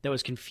that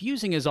was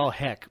confusing as all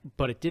heck,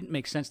 but it didn't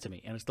make sense to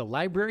me. And it's the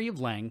Library of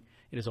Lang.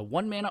 It is a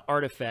 1-mana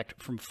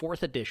artifact from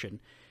 4th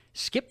edition.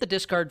 Skip the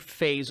discard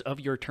phase of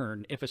your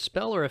turn. If a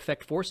spell or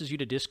effect forces you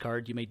to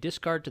discard, you may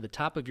discard to the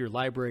top of your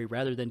library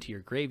rather than to your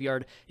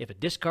graveyard. If a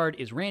discard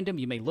is random,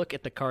 you may look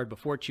at the card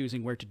before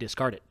choosing where to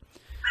discard it.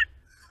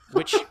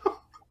 Which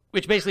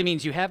basically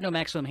means you have no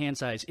maximum hand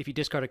size. If you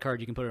discard a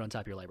card, you can put it on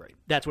top of your library.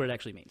 That's what it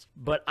actually means.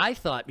 But I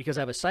thought, because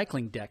I have a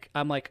cycling deck,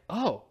 I'm like,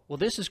 oh, well,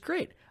 this is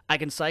great. I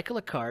can cycle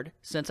a card.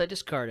 Since I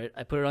discard it,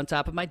 I put it on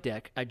top of my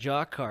deck. I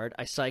draw a card.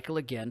 I cycle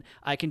again.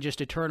 I can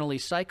just eternally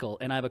cycle,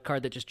 and I have a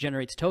card that just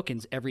generates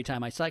tokens every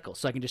time I cycle.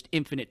 So I can just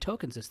infinite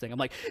tokens this thing. I'm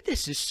like,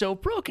 this is so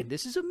broken.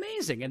 This is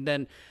amazing. And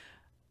then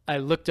I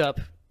looked up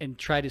and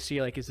tried to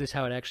see, like, is this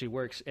how it actually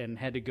works? And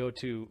had to go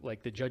to,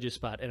 like, the judge's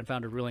spot, and I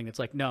found a ruling that's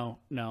like, no,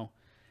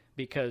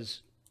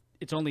 because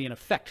it's only an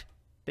effect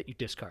that you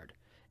discard.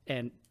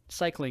 And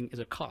cycling is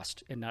a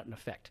cost and not an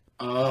effect.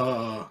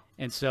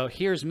 And so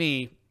here's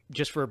me,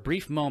 just for a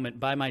brief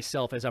moment by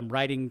myself as I'm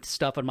writing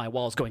stuff on my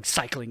walls going,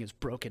 cycling is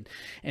broken,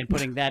 and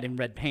putting that in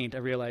red paint. I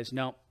realized,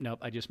 nope,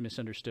 I just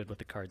misunderstood what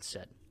the card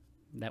said.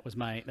 That was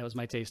my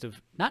taste of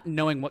not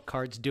knowing what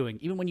card's doing.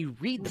 Even when you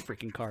read the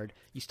freaking card,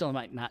 you still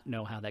might not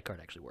know how that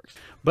card actually works.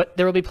 But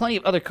there will be plenty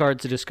of other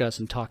cards to discuss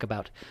and talk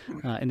about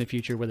in the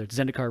future, whether it's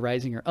Zendikar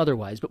Rising or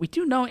otherwise. But we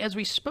do know, as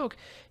we spoke,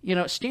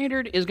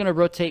 Standard is going to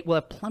rotate. We'll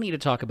have plenty to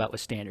talk about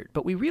with Standard.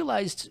 But we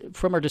realized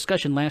from our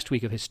discussion last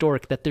week of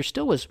Historic that there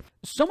still was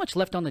so much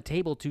left on the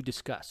table to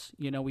discuss.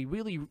 We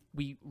really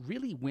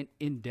went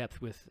in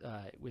depth with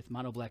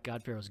Mono Black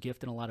God Pharaoh's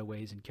Gift in a lot of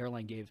ways, and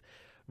Caroline gave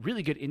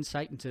really good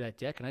insight into that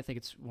deck, and I think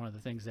it's one of the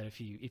things that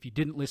if you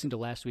didn't listen to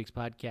last week's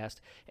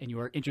podcast and you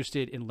are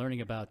interested in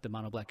learning about the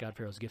Mono Black God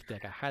Pharaoh's Gift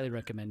deck, I highly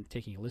recommend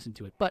taking a listen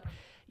to it. But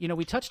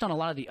we touched on a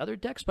lot of the other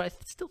decks, but I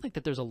still think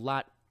that there's a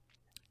lot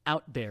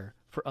out there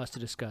for us to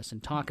discuss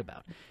and talk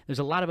about. There's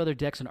a lot of other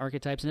decks and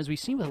archetypes, and as we've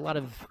seen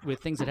with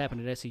things that happen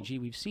at SCG,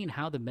 we've seen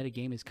how the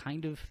metagame is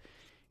kind of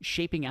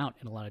shaping out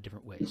in a lot of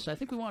different ways. So I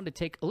think we wanted to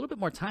take a little bit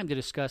more time to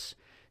discuss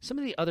some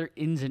of the other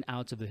ins and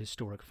outs of the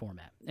Historic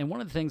format. And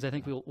one of the things I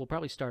think we'll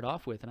probably start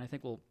off with, and I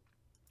think we'll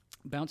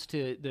bounce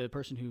to the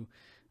person who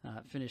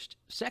finished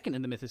second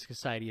in the Mythic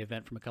Society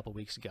event from a couple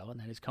weeks ago,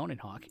 and that is Conan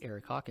Hawk,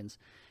 Eric Hawkins.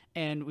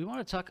 And we want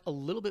to talk a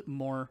little bit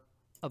more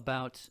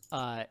about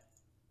the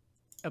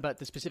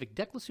specific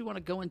deck lists we want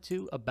to go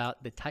into,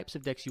 about the types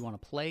of decks you want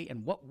to play,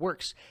 and what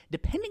works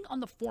depending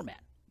on the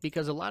format.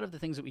 Because a lot of the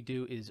things that we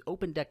do is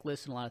open deck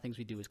lists, and a lot of things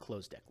we do is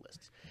closed deck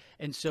lists.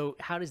 And so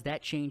how does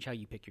that change how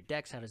you pick your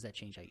decks? How does that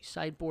change how you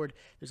sideboard?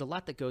 There's a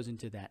lot that goes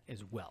into that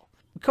as well.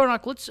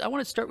 Karnak, I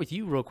want to start with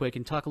you real quick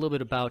and talk a little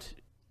bit about...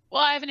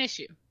 Well, I have an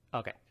issue.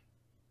 Okay.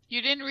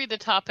 You didn't read the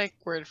topic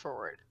word for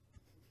word.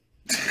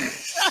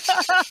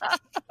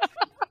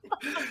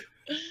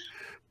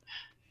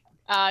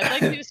 I'd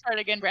like you to start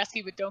again,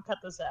 Brasky, but don't cut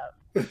this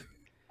out.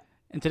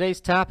 And today's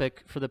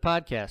topic for the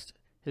podcast,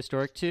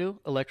 Historic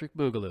 2, Electric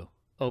Boogaloo.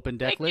 Open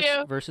deck lists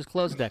versus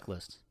closed deck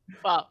lists.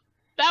 Well,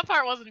 that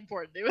part wasn't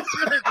important. It was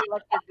really the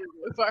Electric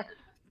Boogaloo part.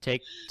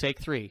 Take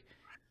 3.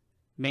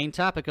 Main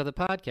topic of the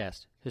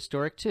podcast,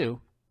 Historic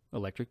 2,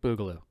 Electric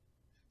Boogaloo.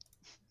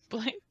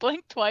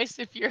 Blink twice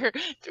if you're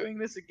doing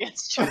this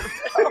against your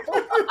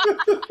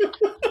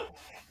will.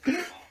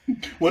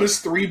 What does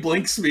 3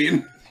 blinks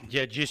mean?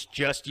 Yeah,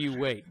 just you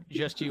wait.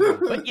 Just you wait.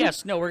 But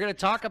yes, we're going to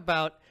talk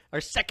about our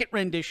second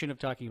rendition of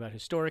talking about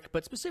Historic,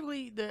 but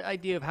specifically the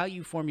idea of how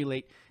you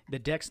formulate the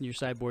decks in your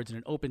sideboards in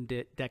an open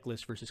deck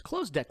list versus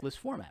closed deck list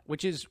format,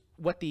 which is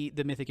what the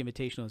Mythic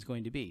Invitational is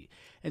going to be.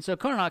 And so,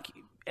 Karnak,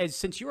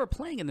 since you are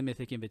playing in the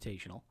Mythic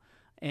Invitational,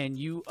 and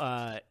you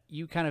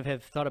kind of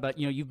have thought about,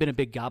 you've been a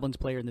big Goblins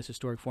player in this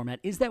Historic format,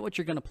 is that what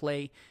you're going to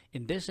play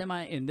in this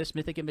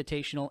Mythic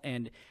Invitational?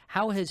 And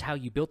how has how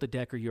you built the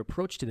deck or your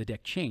approach to the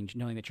deck changed,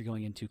 knowing that you're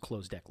going into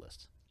closed deck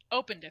lists?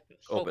 Open deck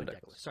list. Open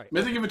deck list. Sorry.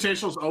 Mythic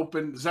Invitational's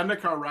open.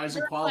 Zendikar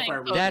Rising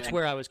qualifier. That's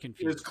where I was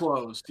confused. It's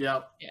closed.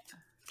 Yep. Yeah.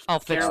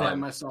 I'll fix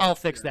Caroline, that. I'll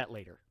fix that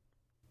later.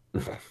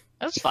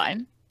 That's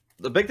fine.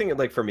 The big thing,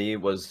 for me,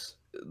 was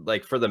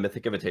for the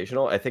Mythic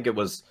Invitational. I think it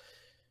was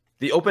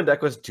the open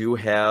deck lists do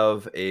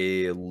have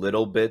a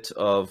little bit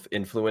of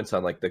influence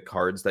on the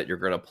cards that you're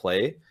going to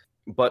play.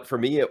 But for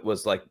me, it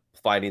was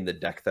finding the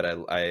deck that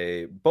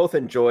I both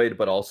enjoyed,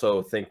 but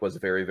also think was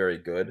very, very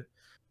good.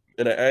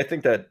 And I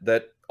think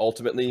that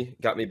ultimately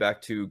got me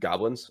back to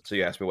Goblins. So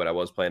you asked me what I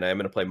was playing. I am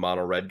going to play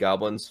mono red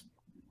Goblins.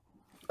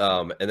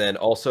 And then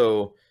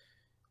also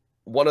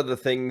one of the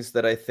things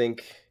that I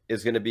think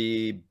is going to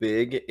be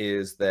big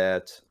is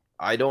that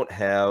I don't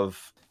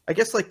have, I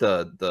guess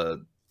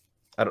the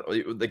I don't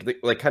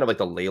know, kind of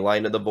the ley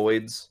line of the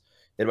voids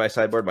in my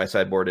sideboard. My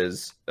sideboard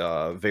is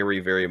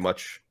very, very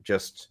much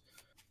just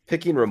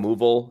picking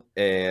removal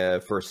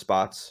for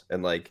spots,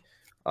 and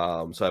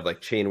so I have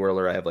Chain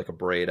Whirler, I have a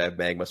Braid, I have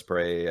Magma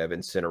Spray, I have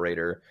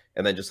Incinerator,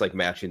 and then just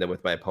matching them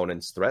with my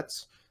opponent's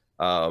threats,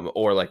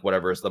 or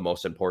whatever is the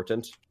most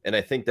important. And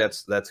I think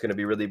that's going to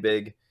be really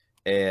big,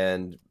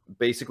 and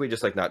basically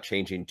just not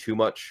changing too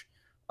much.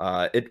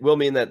 It will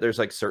mean that there's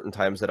certain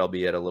times that I'll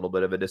be at a little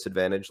bit of a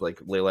disadvantage.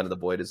 Leyline of the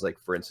Void is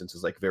for instance,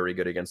 is very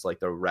good against the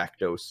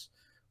Rakdos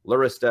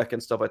Lurrus deck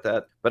and stuff like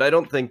that. But I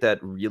don't think that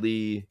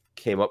really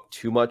came up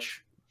too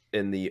much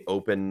in the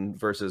open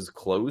versus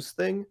closed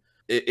thing.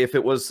 If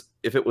it was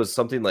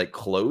something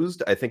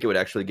closed, I think it would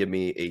actually give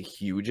me a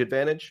huge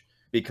advantage,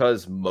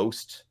 because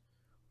most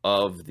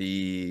of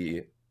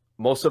the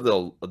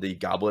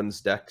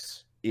Goblins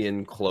decks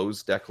in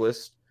closed deck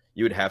list,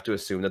 you would have to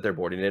assume that they're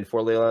boarding in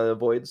for Leyline of the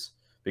Voids,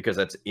 because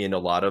that's in a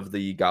lot of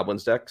the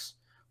Goblins decks.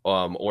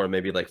 or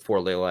maybe like 4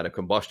 Leyline of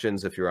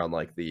Combustions if you're on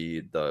like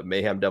the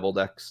Mayhem Devil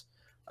decks,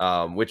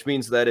 which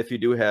means that if you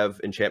do have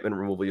enchantment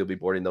removal, you'll be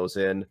boarding those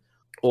in.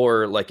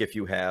 Or like if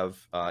you have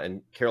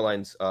in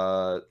Caroline's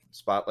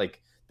spot,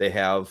 like they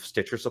have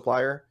Stitcher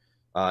Supplier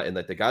in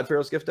like the God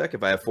Pharaoh's Gift deck.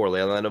 If I have 4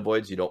 Leyline of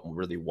Voids, you don't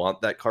really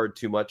want that card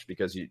too much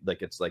because you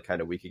like it's like kind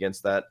of weak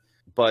against that.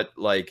 But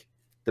like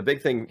the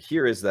big thing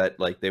here is that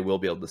like they will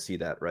be able to see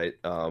that, right?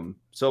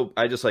 So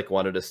I just like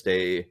wanted to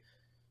stay.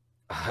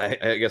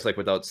 I guess like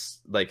without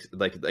like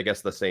I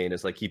guess the saying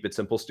is like keep it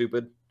simple,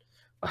 stupid.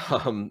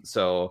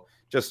 So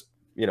just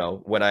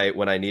when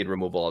I need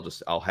removal,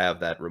 I'll have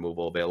that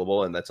removal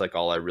available, and that's like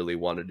all I really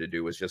wanted to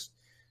do was just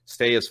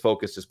stay as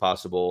focused as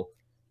possible.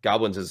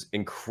 Goblins is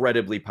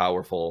incredibly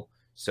powerful,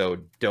 so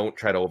don't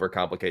try to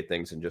overcomplicate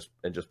things and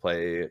just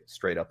play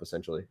straight up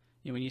essentially.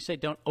 When you say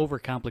don't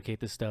overcomplicate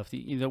this stuff,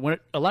 when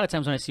a lot of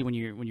times when I see when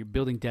you're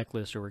building deck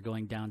lists or we're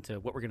going down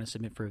to what we're going to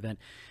submit for event,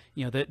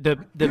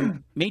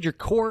 the major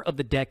core of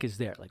the deck is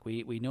there. Like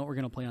we know what we're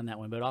going to play on that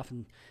one, but it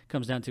often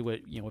comes down to what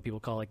people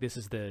call like this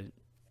is the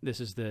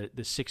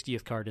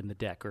 60th card in the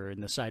deck, or in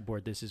the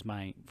sideboard this is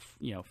my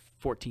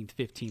 14th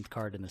 15th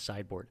card in the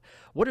sideboard.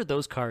 What are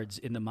those cards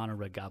in the Mono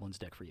Red Goblins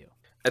deck for you?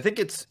 I think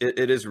it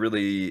is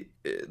really,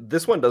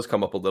 this one does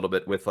come up a little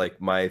bit with like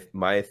my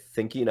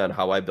thinking on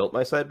how I built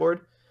my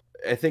sideboard.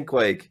 I think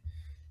like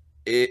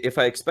if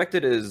I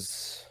expected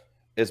as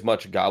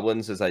much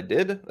goblins as I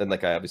did, and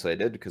like I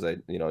did because I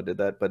did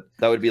that, but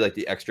that would be like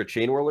the extra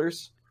chain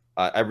whirlers.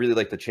 I really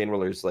like the chain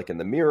whirlers like in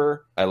the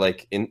mirror. I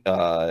like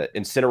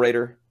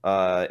incinerator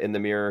in the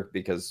mirror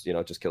because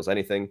it just kills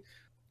anything.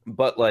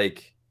 But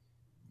like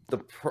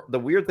the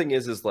weird thing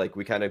is like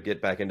we kind of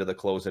get back into the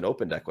closed and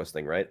open deck list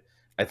thing, right?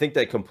 I think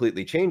that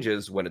completely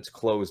changes when it's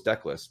closed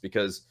deck list,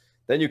 because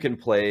then you can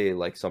play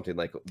like something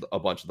like a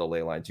bunch of the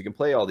ley lines. You can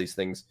play all these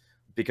things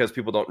because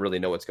people don't really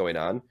know what's going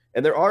on.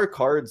 And there are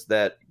cards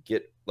that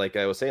get, like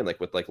I was saying, like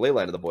with like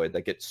Leyline of the Void,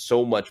 that get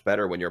so much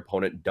better when your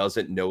opponent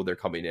doesn't know they're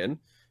coming in.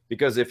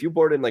 Because if you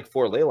board in like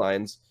 4 ley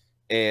lines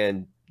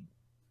and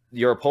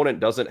your opponent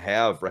doesn't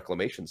have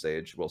Reclamation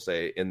Sage, we'll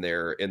say in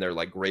their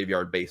like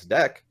graveyard based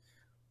deck,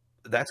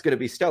 that's going to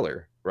be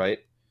stellar, right?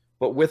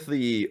 But with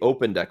the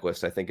open deck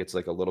list, I think it's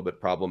like a little bit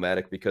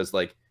problematic because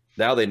like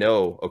now they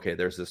know, okay,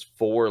 there's this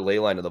 4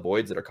 Leyline of the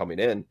Voids that are coming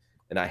in,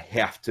 and I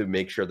have to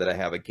make sure that I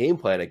have a game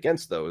plan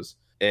against those,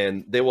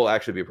 and they will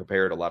actually be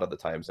prepared a lot of the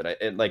times.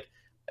 And like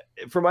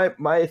for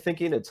my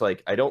thinking, it's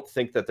like I don't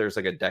think that there's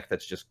like a deck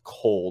that's just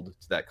cold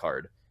to that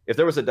card. If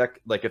there was a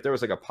deck, like if there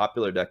was like a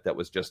popular deck that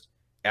was just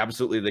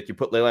absolutely like you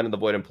put Leyline of the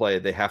Void in play,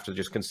 they have to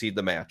just concede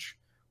the match.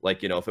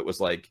 Like if it was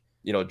like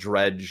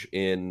Dredge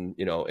in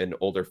in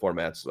older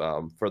formats.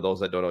 For those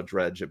that don't know,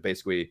 Dredge,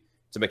 it's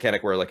a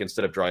mechanic where like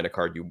instead of drawing a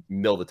card, you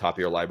mill the top of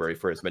your library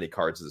for as many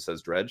cards as it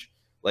says Dredge.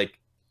 Like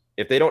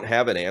if they don't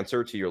have an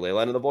answer to your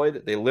Leyline of the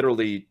Void, they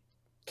literally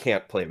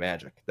can't play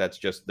Magic. That's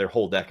just their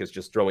whole deck is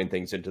just throwing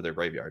things into their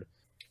graveyard.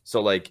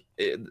 So like,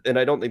 and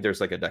I don't think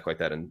there's like a deck like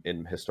that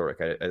in Historic.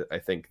 I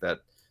think that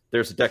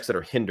there's decks that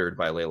are hindered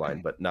by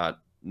Leyline, but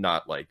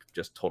not like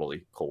just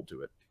totally cold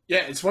to it.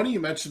 Yeah, it's funny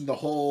you mentioned the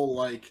whole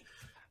like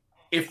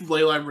if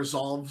Leyline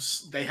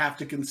resolves, they have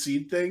to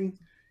concede thing.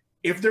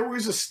 If there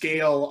was a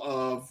scale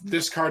of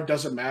this card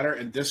doesn't matter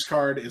and this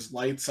card is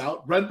lights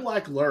out, Red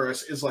Black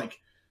Lurrus is like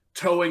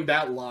towing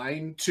that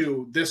line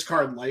to this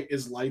card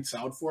is lights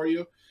out for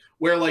you,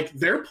 where like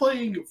they're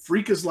playing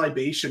Freaka's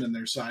Libation in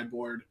their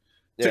sideboard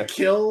to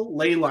kill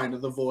Leyline of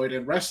the Void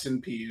and rest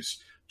in peace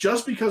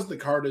just because the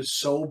card is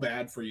so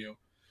bad for you.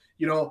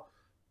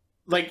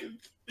 Like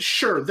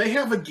sure, they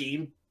have a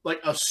game, like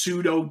a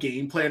pseudo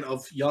game plan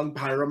of Young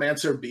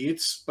Pyromancer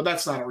beats, but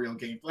that's not a real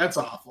game. That's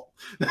awful.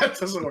 That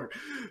doesn't work.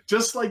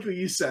 Just like what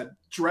you said,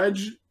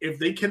 Dredge, if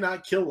they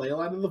cannot kill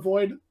Leyline of the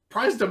Void,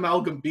 prized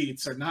amalgam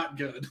beats are not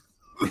good.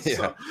 Yeah.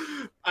 So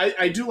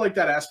I do like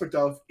that aspect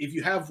of if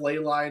you have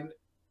Leyline,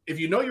 if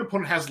you know your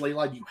opponent has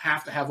Leyline, you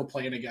have to have a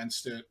plan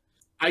against it.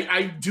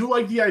 I do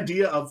like the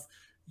idea of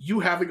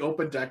you having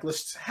open deck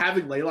lists,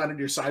 having Leyline in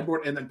your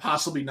sideboard, and then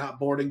possibly not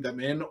boarding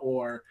them in,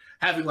 or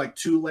having like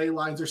 2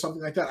 Leylines or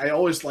something like that. I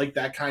always like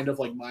that kind of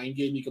like mind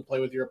game you can play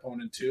with your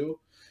opponent too,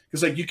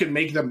 because like you can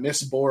make them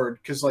miss board.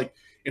 Because like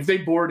if they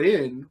board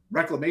in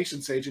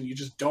Reclamation Sage and you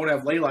just don't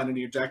have Leyline in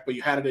your deck, but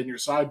you had it in your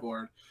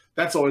sideboard,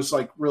 that's always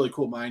like really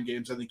cool mind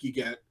games. I think you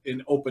get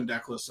in open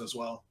deck lists as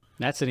well.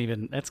 That's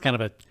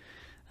kind of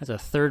that's a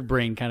third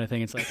brain kind of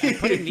thing. It's like I'm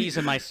putting these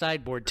in my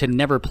sideboard to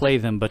never play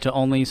them, but to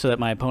only so that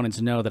my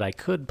opponents know that I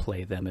could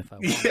play them if I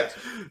wanted.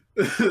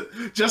 Yeah,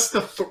 just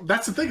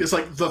that's the thing. It's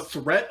like the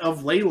threat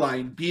of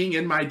Leyline being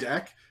in my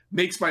deck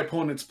makes my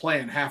opponent's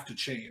plan have to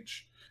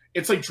change.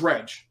 It's like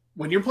Dredge.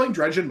 When you're playing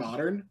Dredge in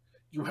Modern,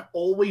 you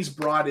always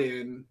brought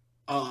in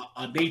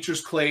a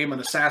Nature's Claim, an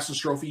Assassin's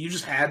Trophy. You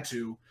just had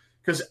to,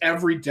 because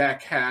every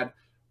deck had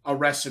a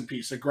Rest in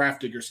Peace, a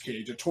Grafdigger's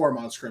Cage, a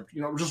Tormod Script,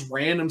 just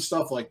random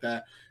stuff like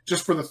that,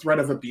 just for the threat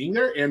of it being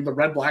there. And the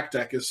red-black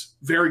deck is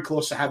very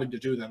close to having to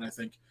do that, I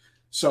think.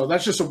 So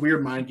that's just a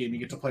weird mind game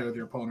you get to play with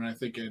your opponent, I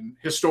think, in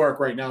Historic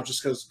right now,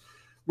 just because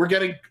we're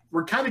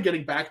kind of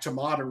getting back to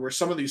Modern, where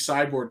some of these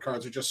sideboard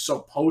cards are just so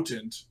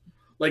potent.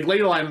 Like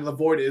Leyline of the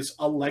Void is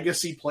a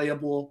legacy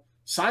playable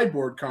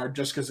sideboard card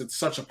just because it's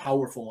such a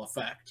powerful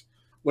effect.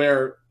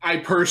 Where I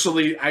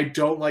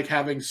don't like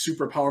having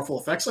super powerful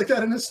effects like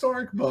that in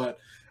Historic, but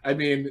I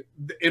mean,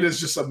 it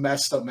is just a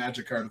messed up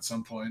Magic card at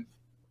some point.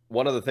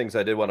 One of the things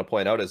I did want to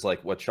point out is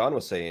like what Sean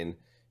was saying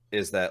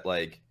is that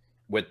like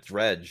with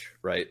Dredge,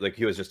 right? Like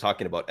he was just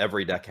talking about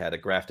every deck had a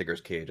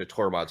Grafdigger's Cage, a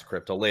Tormod's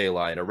Crypt, a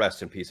Leyline, a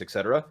Rest in Peace,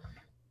 etc.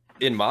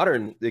 In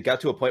Modern, it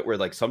got to a point where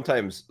like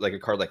sometimes like a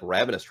card like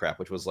Ravenous Trap,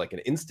 which was like an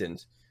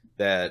instant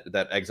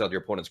that exiled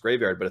your opponent's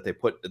graveyard, but if they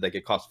put like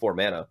it costs 4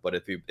 mana, but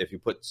if you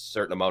put a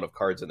certain amount of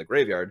cards in the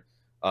graveyard,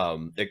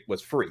 it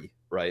was free,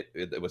 right?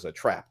 It was a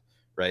trap,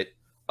 right?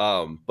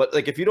 But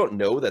like if you don't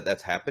know that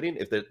that's happening,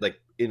 if they're like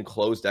in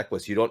closed deck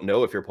lists, you don't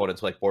know if your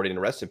opponent's like boarding a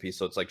Rest in Peace.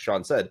 So it's like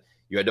Sean said,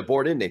 you had to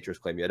board in Nature's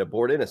Claim, you had to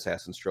board in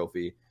Assassin's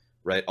Trophy,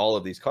 right? All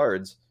of these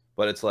cards,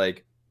 but it's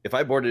like if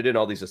I boarded in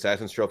all these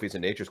Assassin's Trophies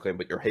and Nature's Claim,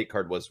 but your hate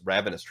card was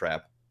Ravenous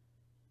Trap,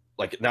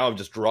 like now I'm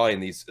just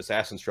drawing these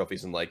Assassin's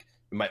Trophies and like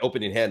in my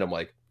opening hand, I'm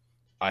like,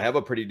 I have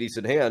a pretty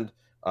decent hand.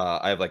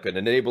 I have like an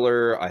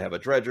Enabler, I have a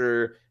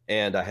Dredger,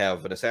 and I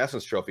have an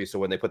Assassin's Trophy. So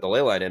when they put the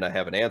Leyline in, I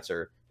have an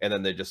answer. And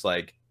then they just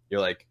like,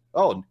 you're like,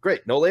 oh,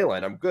 great, no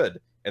Leyline, I'm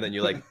good. And then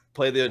you like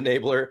play the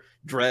Enabler,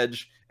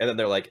 Dredge, and then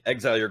they're like,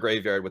 exile your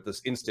graveyard with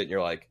this instant.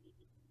 You're like,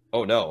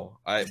 oh no,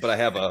 I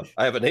have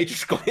a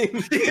Nature's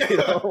Claim, you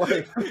know,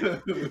 like,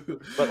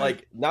 but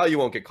like now you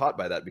won't get caught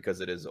by that because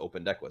it is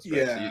open deck list, right?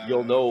 Yeah.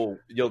 So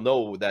you'll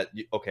know that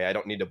okay, I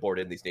don't need to board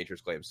in these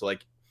Nature's Claims. So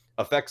like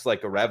effects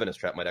like a Ravenous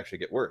Trap might actually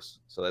get worse.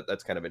 So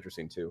that's kind of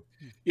interesting too.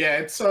 Yeah,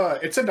 it's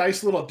a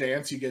nice little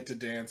dance you get to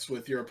dance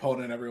with your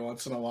opponent every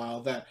once in a while.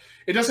 That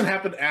it doesn't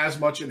happen as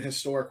much in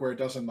Historic where it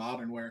does in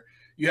Modern, where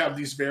you have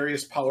these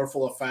various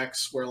powerful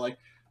effects where like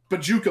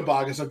Bojuka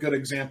Bog is a good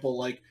example.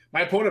 Like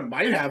my opponent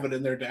might have it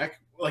in their deck,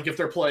 like if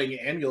they're playing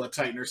Amulet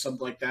Titan or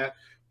something like that.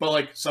 But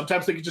like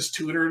sometimes they can just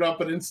tutor it up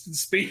at instant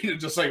speed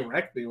and just like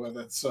wreck me with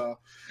it. So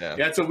yeah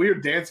it's a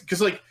weird dance because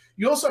like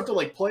you also have to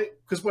like play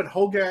because when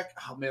Hogak,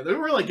 oh man, they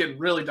were like getting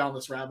really down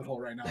this rabbit hole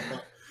right now.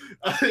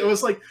 But it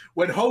was like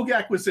when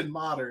Hogak was in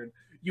Modern,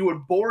 you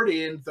would board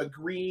in the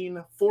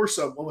green Force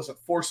of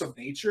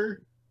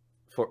Nature.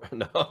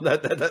 No,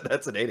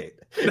 that's an 8/8.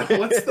 No,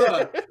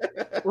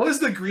 what was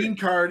the green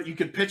card? You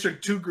could pitch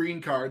 2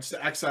 green cards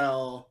to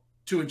exile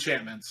 2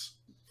 enchantments.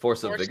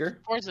 Force of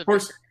Vigor.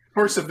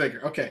 Force of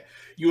Vigor. Okay,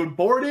 you would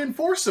board in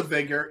Force of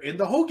Vigor in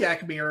the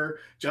Hogak mirror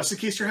just in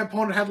case your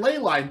opponent had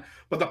Leyline.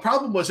 But the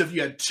problem was if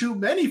you had too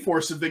many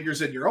Force of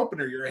Vigors in your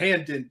opener, your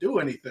hand didn't do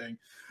anything.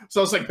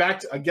 So it's like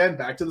back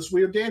to this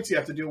weird dance you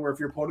have to do where if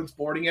your opponent's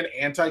boarding in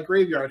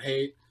anti-graveyard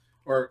hate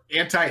or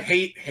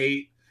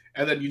anti-hate,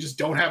 and then you just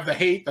don't have the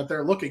hate that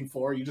they're looking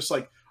for, you just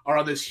like are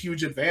on this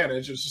huge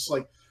advantage. It's just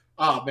like,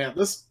 oh man,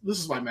 this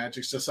is why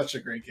Magic's just such a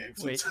great game.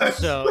 Wait,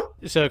 so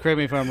correct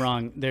me if I'm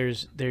wrong.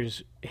 There's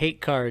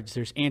hate cards,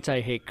 there's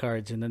anti-hate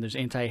cards, and then there's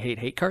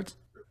anti-hate cards.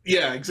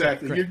 Yeah,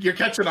 exactly. You're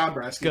catching on,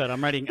 Brasky. Good.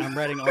 I'm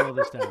writing all of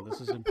this down. This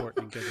is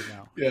important and good to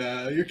know.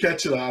 Yeah, you're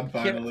catching on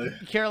finally.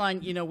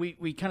 Caroline, you know,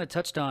 we kind of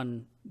touched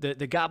on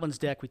the Goblins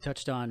deck. We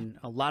touched on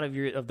a lot of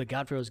the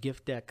Godfarrow's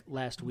Gift deck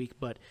last week,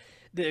 but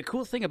the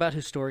cool thing about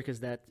Historic is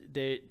that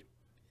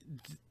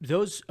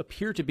those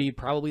appear to be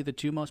probably the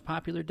 2 most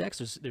popular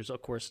decks. There's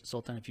of course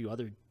Sultan, a few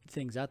other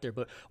things out there,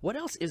 but what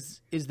else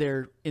is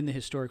there in the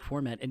Historic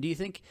format? And do you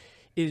think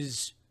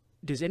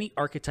does any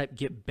archetype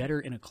get better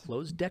in a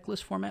closed deck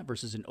list format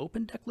versus an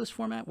open deck list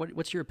format?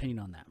 What's your opinion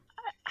on that?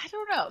 I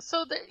don't know.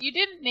 So you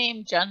didn't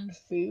name Jund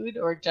Food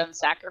or Jund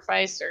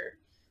Sacrifice or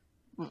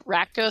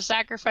Rakdos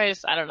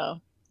Sacrifice. I don't know.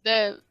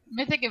 The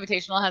Mythic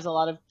Invitational has a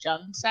lot of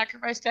Jund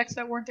Sacrifice decks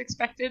that weren't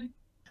expected.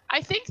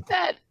 I think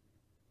that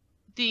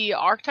the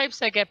archetypes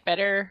that get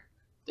better,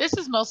 this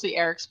is mostly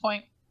Eric's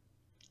point,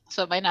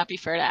 so it might not be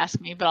fair to ask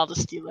me, but I'll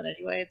just steal it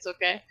anyway. It's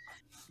okay.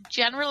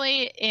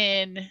 Generally,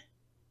 in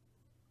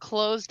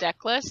closed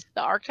deck lists,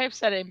 the archetypes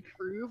that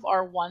improve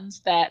are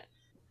ones that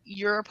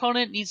your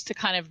opponent needs to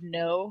kind of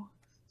know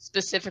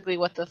specifically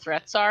what the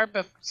threats are,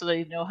 so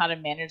they know how to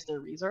manage their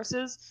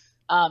resources.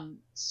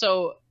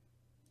 So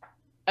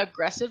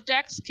aggressive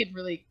decks can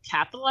really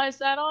capitalize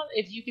that on.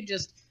 If you can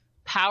just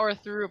power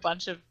through a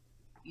bunch of,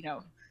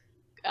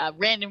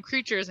 random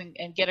creatures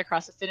and get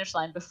across the finish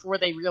line before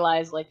they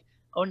realize, like,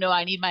 oh no,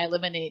 I need my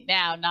eliminate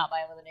now, not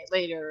my eliminate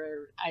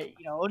later, or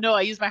oh no,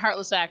 I use my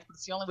Heartless Act, but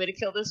it's the only way to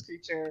kill this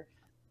creature.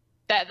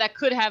 That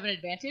could have an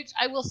advantage.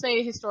 I will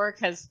say Historic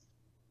has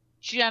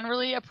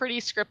generally a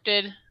pretty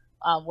scripted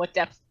what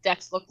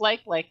decks look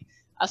like. Like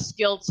a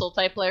skilled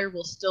Sultai player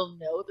will still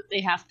know that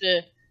they have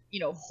to,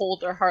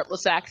 hold their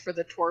Heartless Act for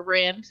the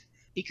Torbrand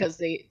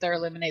because their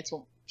eliminates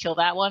won't kill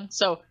that one.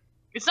 So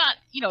it's not,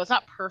 it's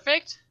not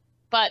perfect,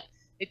 but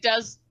it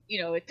does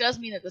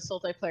mean that the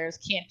Sultai players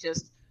can't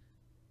just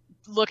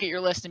look at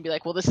your list and be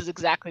like, well, this is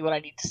exactly what I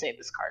need to save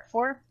this card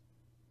for.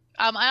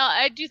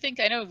 I do think,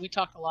 I know we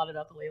talked a lot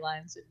about the ley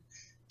lines and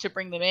to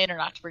bring them in or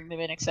not to bring them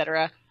in,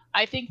 etc.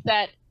 I think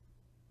that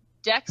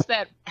decks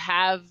that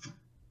have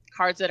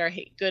cards that are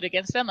good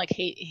against them, like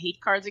hate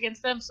cards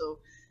against them. So,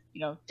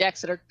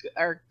 decks that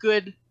are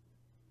good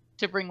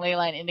to bring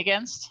Leyline in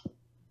against.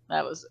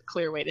 That was a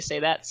clear way to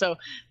say that. So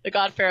the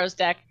God Pharaoh's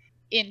deck,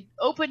 in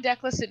open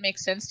deck lists, it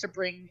makes sense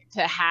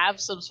to have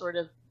some sort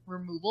of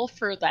removal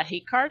for that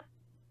hate card.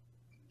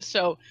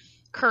 So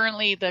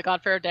currently the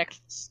God Pharaoh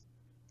decks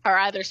are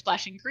either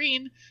splashing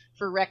green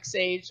for Rex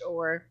Sage,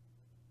 or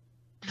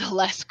the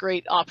less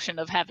great option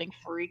of having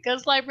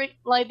Pharika's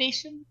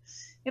Libation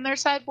in their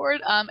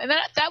sideboard. And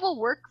that will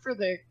work for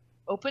the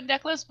open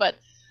deck list, but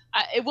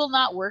it will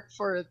not work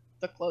for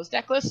the closed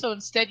deck list. So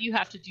instead you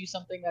have to do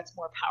something that's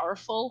more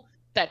powerful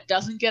that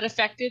doesn't get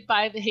affected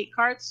by the hate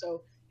cards.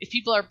 So if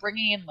people are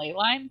bringing in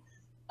Leyline,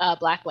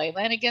 Black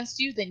Leyline against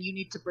you, then you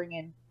need to bring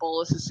in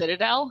Bolas'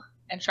 Citadel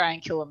and try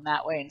and kill him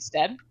that way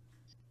instead.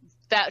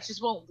 That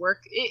just won't work.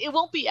 It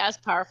won't be as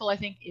powerful, I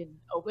think, in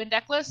open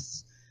deck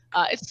lists.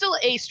 It's still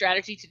a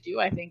strategy to do.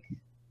 I think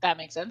that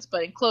makes sense.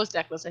 But in closed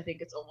deck lists, I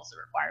think it's almost a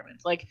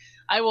requirement. Like,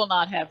 I will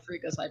not have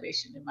Pharika's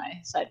Libation in my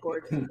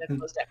sideboard in the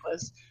closed deck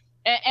list.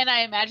 And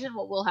I imagine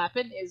what will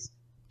happen is,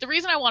 the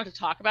reason I wanted to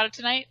talk about it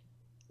tonight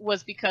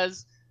was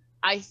because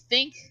I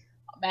think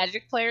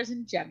Magic players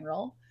in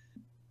general,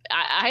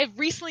 I have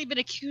recently been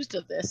accused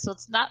of this, so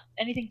it's not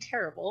anything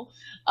terrible,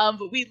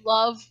 but we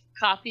love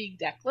copying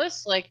deck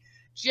lists. Like,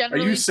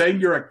 generally, are you saying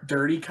you're a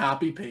dirty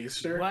copy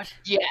paster? What?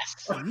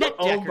 yes, Net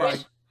Oh my!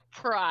 deckers.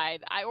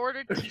 pride. I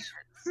ordered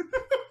t-shirts.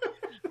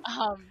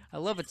 I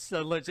love it.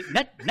 So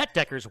net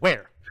deckers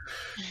where?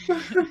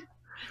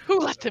 Who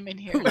let them in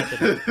here? Who let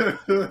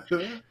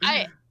them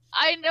in?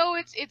 I know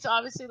it's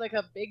obviously like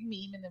a big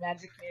meme in the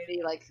Magic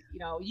community. Like,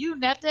 you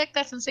net deck,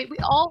 that's insane. We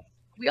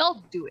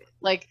all do it.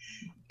 Like,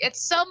 at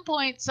some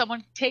point,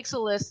 someone takes a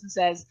list and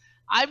says,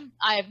 I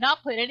have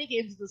not played any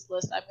games with this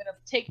list. I'm gonna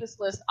take this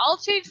list. I'll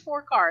change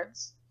 4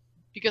 cards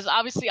because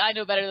obviously I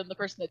know better than the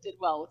person that did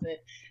well with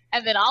it,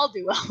 and then I'll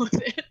do well with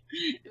it.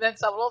 And then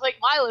someone will take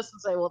my list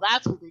and say, well,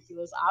 that's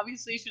ridiculous.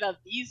 Obviously you should have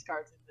these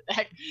cards in the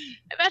deck.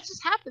 And that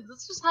just happens.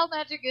 That's just how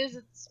Magic is.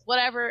 It's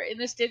whatever. In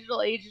this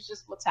digital age, it's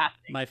just what's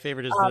happening. My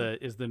favorite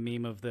is the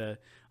meme of the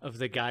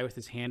guy with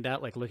his hand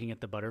out, like looking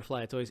at the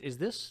butterfly. It's always, is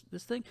this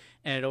thing?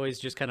 And it always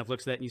just kind of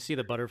looks at that, and you see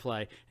the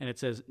butterfly, and it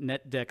says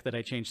net deck that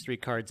I changed 3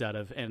 cards out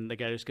of, and the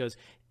guy just goes,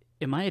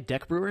 am I a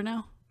deck brewer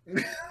now?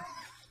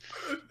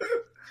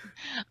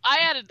 I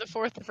added the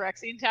 4th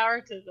Phyrexian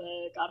Tower to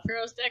the God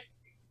Pharaoh's deck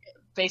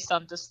based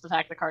on just the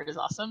fact the card is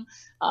awesome,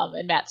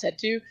 and Matt said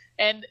too.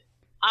 And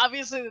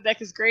obviously the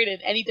deck is great, and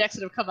any decks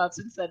that have come out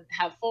since then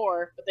have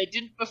 4, but they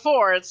didn't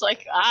before. It's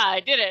like,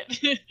 I did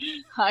it.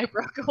 I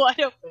broke it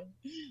wide open.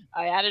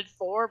 I added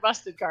 4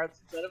 busted cards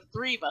instead of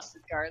 3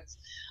 busted cards.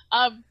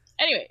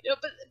 Anyway,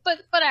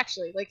 but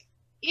actually, like,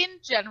 in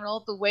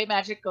general, the way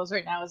Magic goes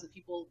right now is that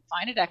people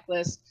find a deck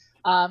list.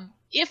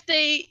 If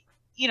they,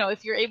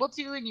 if you're able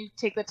to and you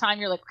take the time,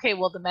 you're like, okay,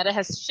 well, the meta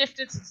has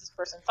shifted since this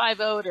person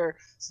 5-0'd, or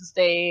since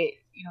they,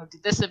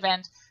 did this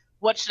event.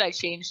 What should I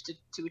change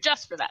to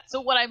adjust for that? So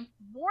what I'm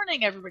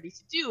warning everybody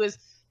to do is,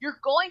 you're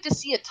going to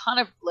see a ton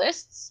of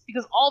lists,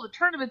 because all the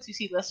tournaments you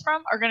see lists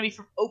from are going to be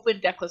from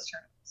open decklist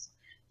tournaments.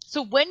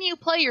 So when you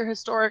play your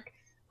historic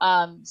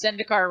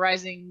Zendikar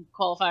Rising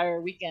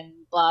qualifier weekend,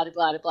 blah,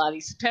 blah, blah,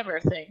 September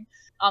thing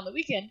on the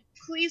weekend,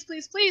 please,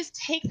 please, please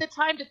take the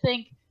time to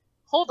think,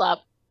 hold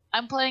up,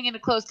 I'm playing in a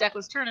closed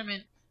decklist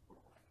tournament.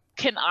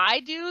 Can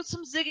I do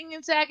some zigging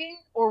and zagging,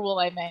 or will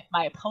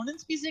my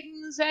opponents be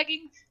zigging and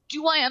zagging?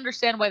 Do I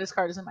understand why this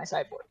card is in my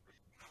sideboard?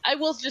 I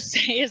will just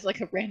say, as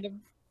like a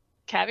random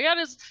caveat,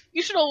 is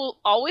you should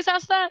always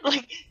ask that.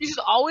 Like, you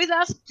should always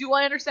ask, do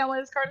I understand why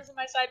this card is in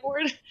my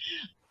sideboard?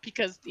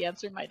 Because the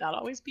answer might not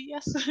always be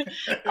yes. So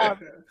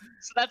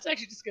that's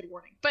actually just a good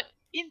warning. But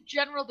in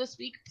general this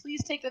week,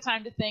 please take the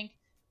time to think,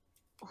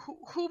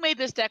 who made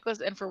this deck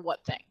list and for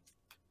what thing?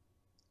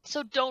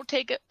 So don't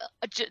take it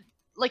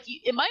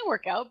might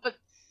work out, but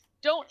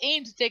don't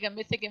aim to take a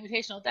Mythic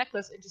Invitational deck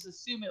list and just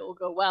assume it will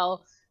go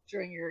well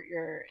during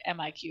your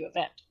MIQ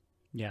event.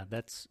 Yeah,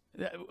 that's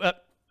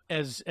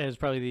as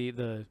probably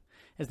the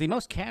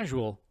most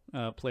casual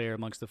player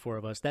amongst the 4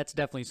 of us. That's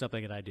definitely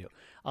something that I do.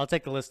 I'll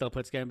take the list, I'll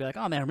put together and be like,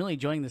 oh man, I'm really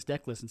enjoying this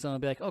deck list, and someone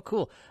will be like, oh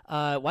cool,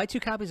 why 2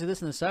 copies of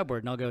this in the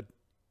sideboard? And I'll go,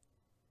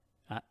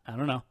 I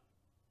don't know,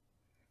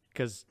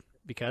 because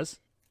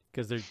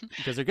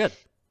they're good.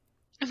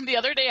 The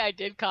other day I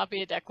did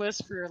copy a deck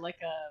list for like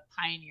a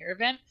Pioneer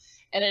event,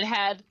 and it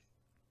had,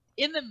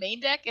 in the main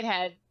deck, it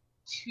had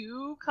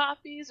 2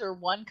 copies or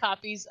 1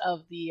 copies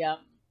of the,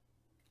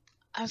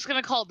 I was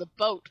going to call it the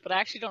boat, but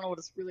I actually don't know what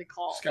it's really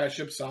called.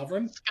 Skyship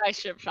Sovereign?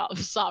 Skyship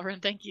Sovereign,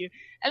 thank you.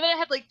 And then it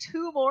had like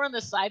 2 more on the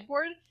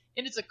sideboard,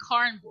 and it's a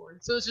Karn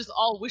board, so it's just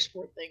all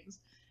wishboard things.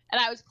 And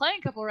I was playing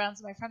a couple rounds,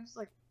 and my friend was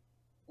like,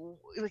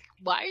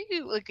 why are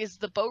you, like, is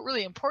the boat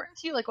really important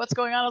to you? Like, what's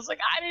going on? I was like,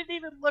 I didn't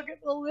even look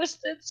at the list.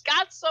 It's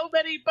got so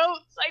many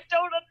boats. I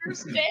don't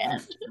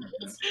understand.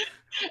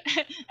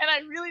 And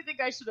I really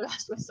think I should have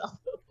asked myself,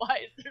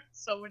 why is there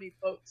so many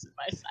boats in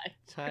my side?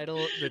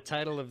 The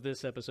title of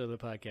this episode of the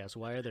podcast,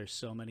 why are there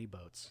so many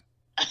boats?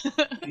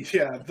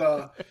 Yeah,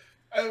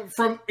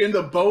 From in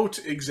the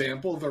boat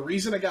example, the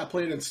reason it got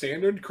played in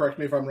standard, correct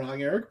me if I'm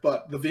wrong, Eric,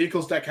 but the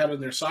vehicles deck had it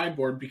in their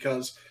sideboard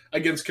because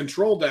against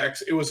control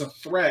decks, it was a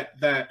threat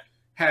that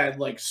had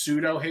like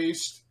pseudo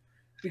haste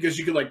because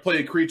you could like play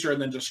a creature and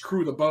then just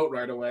crew the boat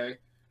right away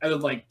and then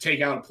like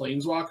take out a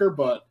planeswalker.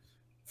 But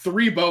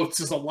 3 boats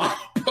is a lot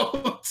of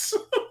boats.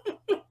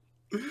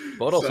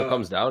 Boat also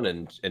comes down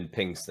and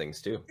pings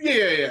things too.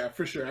 Yeah,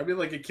 for sure. I mean,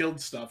 like it killed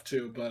stuff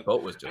too, but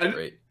Boat was just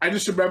great. I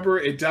just remember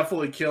it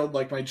definitely killed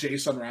like my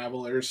Jace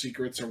Unraveler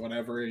secrets or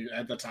whatever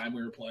at the time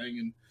we were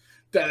playing,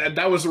 and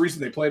that was the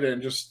reason they played it.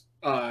 And just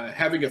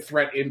having a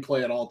threat in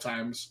play at all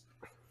times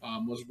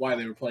was why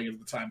they were playing it at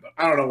the time. But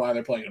I don't know why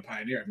they're playing a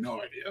Pioneer. I have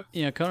no idea.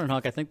 Yeah, Conan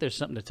Hawk, I think there's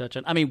something to touch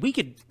on. I mean, we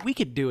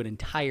could do an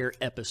entire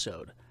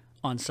episode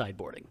on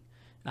sideboarding,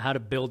 how to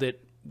build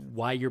it,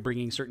 why you're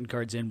bringing certain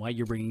cards in, why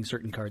you're bringing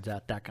certain cards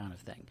out, that kind of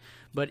thing.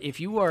 But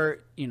if you are,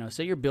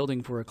 say you're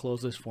building for a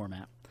closed list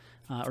format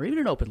or even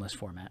an open list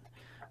format,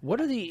 what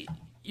are the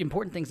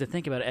important things to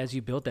think about as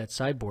you build that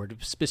sideboard,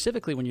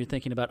 specifically when you're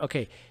thinking about,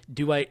 okay,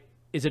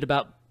 is it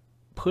about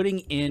putting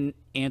in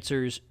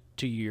answers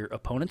to your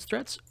opponent's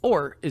threats,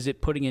 or is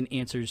it putting in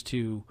answers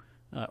to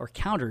or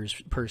counters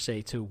per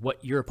se to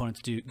what your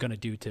opponent's going to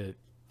do to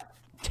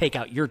take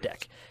out your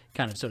deck,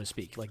 kind of, so to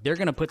speak? Like, they're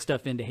going to put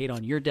stuff in to hate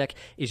on your deck.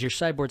 Is your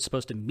sideboard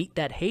supposed to meet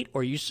that hate,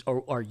 or are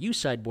you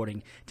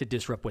sideboarding to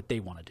disrupt what they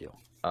want to do?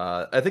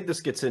 I think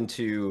this gets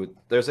into,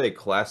 there's a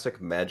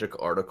classic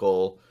Magic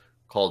article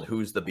called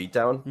 "Who's the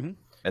Beatdown," Mm-hmm.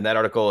 and that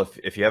article,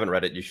 if you haven't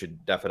read it, you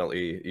should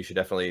definitely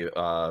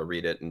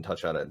read it and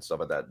touch on it and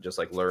stuff like that. Just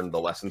like learn the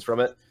lessons from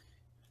it.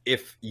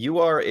 If you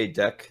are a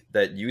deck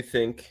that you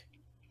think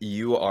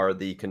you are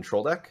the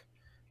control deck,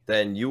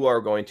 then you are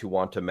going to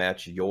want to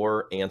match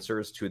your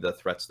answers to the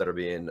threats that are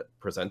being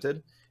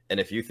presented. And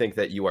if you think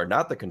that you are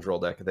not the control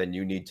deck, then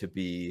you need to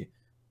be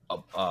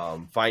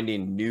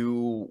finding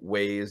new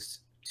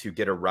ways to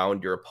get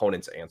around your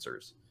opponent's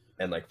answers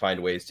and like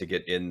find ways to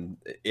get in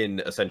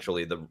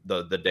essentially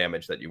the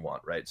damage that you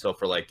want, right? So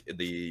for like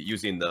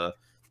using the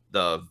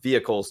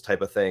vehicles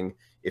type of thing,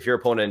 if your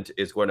opponent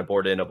is going to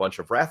board in a bunch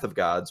of Wrath of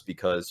Gods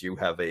because you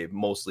have a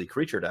mostly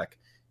creature deck,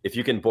 if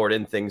you can board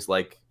in things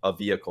like a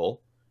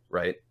vehicle,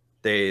 right?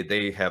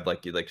 They have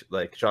like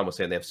Sean was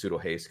saying, they have pseudo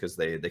haste because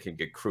they can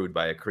get crewed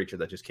by a creature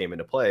that just came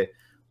into play.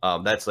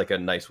 That's like a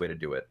nice way to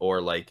do it.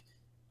 Or like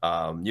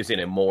using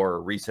a more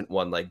recent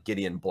one like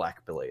Gideon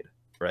Blackblade,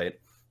 right?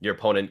 Your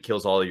opponent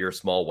kills all your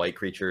small white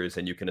creatures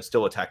and you can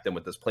still attack them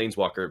with this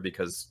Planeswalker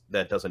because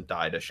that doesn't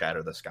die to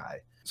shatter the sky.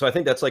 So I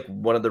think that's like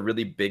one of the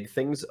really big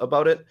things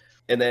about it.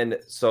 And then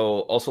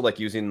so also like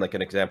using like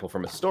an example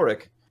from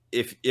Historic,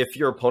 if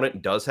your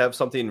opponent does have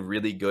something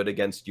really good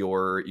against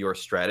your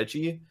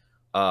strategy,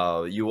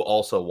 you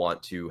also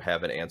want to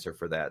have an answer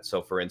for that.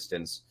 So for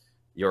instance,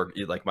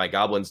 like my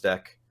Goblins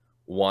deck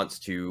wants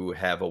to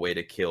have a way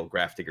to kill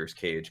Grafdigger's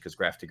Cage because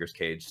Grafdigger's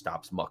Cage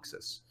stops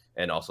Muxus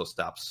and also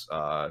stops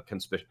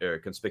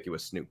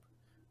conspicuous Snoop,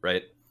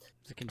 right?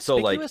 Is it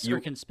conspicuous or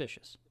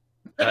conspicuous?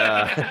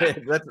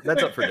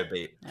 That's up for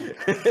debate.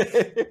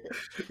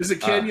 Is it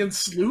Canyon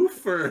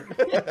Sloof or?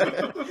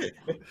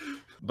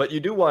 But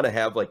you do want to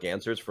have like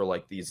answers for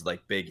like these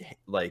like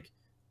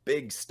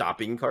big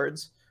stopping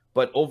cards.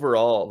 But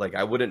overall, like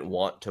I wouldn't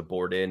want to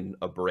board in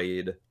a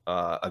Braid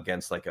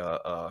against like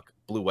a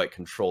blue-white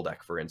control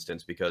deck, for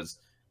instance, because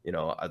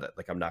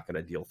I'm not going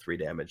to deal 3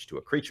 damage to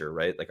a creature,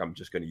 right? Like I'm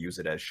just going to use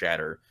it as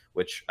Shatter,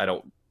 which I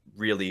don't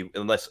really,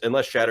 unless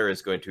Shatter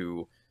is going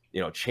to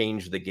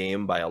change the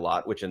game by a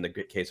lot, which in the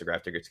case of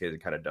Grafdigger's Cage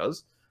it kind of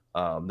does.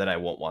 Then I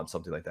won't want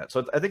something like that.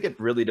 So I think it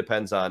really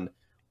depends on,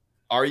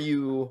 are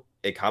you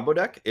a combo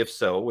deck? If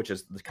so, which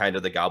is kind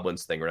of the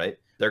Goblins thing, right?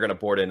 They're going to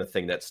board in a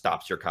thing that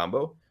stops your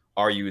combo.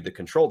 Are you the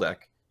control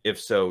deck? If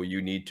so,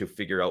 you need to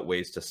figure out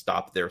ways to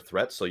stop their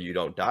threats so you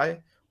don't die.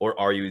 Or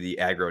are you the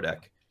aggro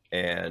deck?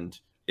 And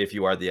if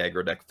you are the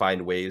aggro deck,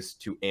 find ways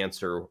to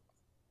answer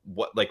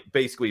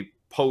basically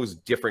pose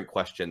different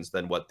questions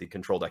than what the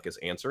control deck is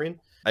answering.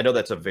 I know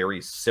that's a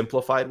very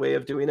simplified way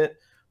of doing it,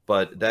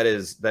 but that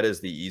is the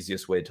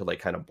easiest way to like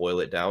kind of boil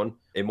it down.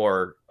 A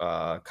more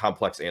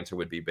complex answer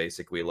would be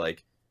basically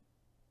the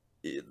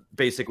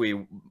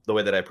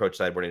way that I approach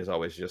sideboarding is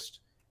always just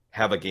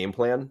have a game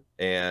plan,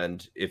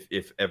 and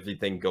if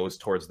everything goes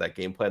towards that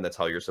game plan, that's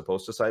how you're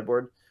supposed to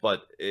sideboard.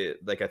 But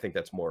I think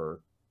that's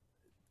more,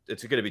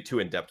 it's going to be too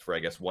in depth for, I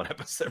guess, one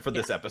episode for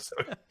this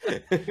episode.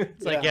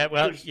 It's like,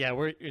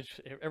 we're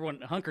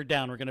everyone hunkered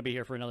down. We're going to be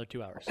here for another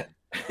 2 hours.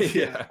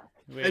 Yeah.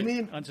 I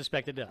mean,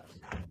 unsuspected death.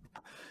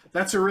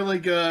 That's a really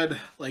good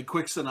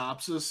quick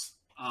synopsis.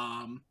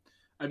 I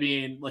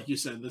mean, like you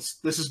said, this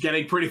is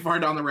getting pretty far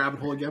down the rabbit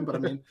hole again. But I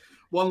mean,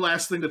 one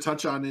last thing to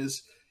touch on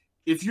is,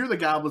 if you're the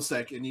Goblins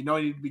deck and you know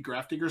you need to be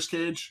Grafdigger's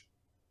Cage,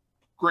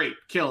 great,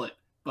 kill it.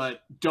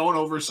 But don't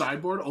over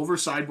sideboard. Over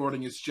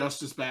sideboarding is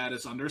just as bad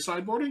as under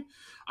sideboarding.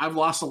 I've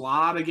lost a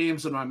lot of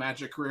games in my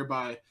Magic career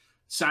by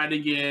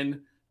siding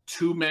in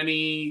too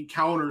many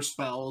counter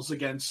spells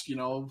against,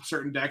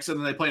 certain decks, and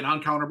then they play an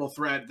uncounterable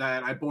threat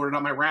that I boarded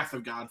on my Wrath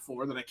of God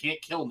for that I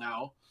can't kill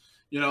now.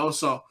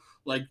 So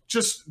Like,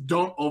 just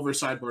don't over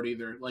sideboard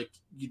either. Like,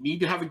 you need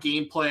to have a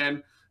game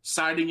plan.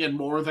 Siding in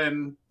more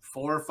than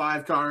 4 or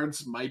 5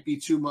 cards might be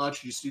too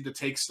much. You just need to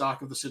take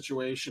stock of the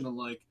situation and,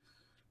 like,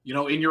 you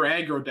know, in your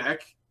aggro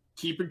deck,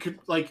 keep it,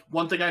 like,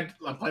 one thing I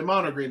play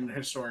mono green in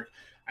Historic.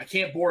 I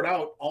can't board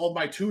out all of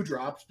my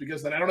 2-drops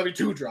because then I don't have any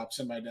 2-drops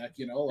in my deck,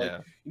 you know?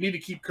 Like, you need to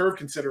keep curve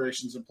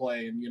considerations in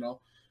play, and, you know,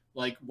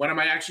 like, when am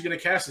I actually going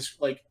to cast this?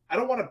 Like, I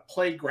don't want to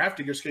play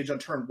Grafdigger's Cage on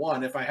turn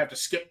 1 if I have to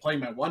skip playing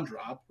my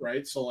 1-drop,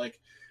 right? So, like,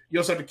 you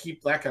also have to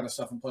keep that kind of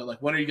stuff in play.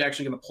 Like, when are you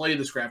actually going to play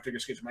this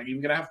Grafdigger's Cage? Am I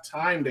even going to have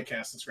time to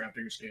cast this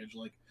Grafdigger's Cage?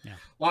 Like, a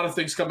lot of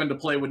things come into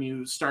play when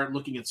you start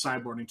looking at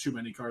sideboarding too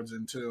many cards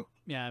in, too.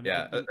 Yeah,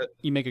 I mean,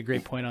 you make a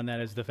great point on that,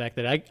 is the fact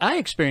that I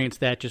experienced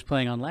that just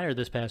playing on ladder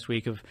this past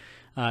week of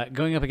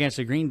going up against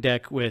a green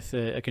deck with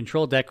a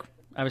control deck.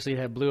 Obviously, it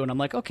had blue, and I'm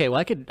like, okay, well,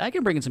 I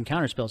can bring in some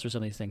counter spells for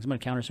some of these things. I'm going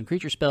to counter some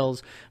creature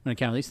spells. I'm going to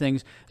counter these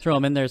things, throw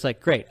them in there. It's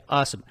like, great,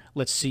 awesome.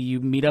 Let's see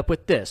you meet up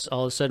with this.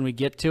 All of a sudden, we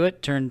get to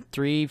it. Turn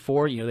 3,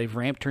 4, you know, they've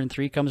ramped. Turn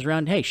 3 comes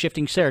around. Hey,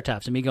 shifting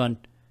Ceratops, and me going,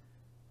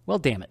 well,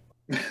 damn it.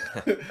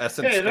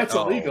 Hey, that's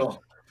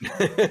illegal.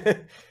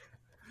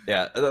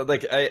 Yeah,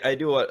 like I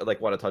do want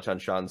to touch on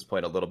Sean's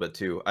point a little bit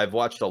too. I've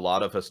watched a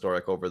lot of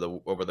Historic over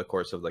the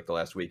course of like the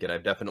last week, and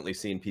I've definitely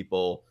seen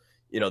people,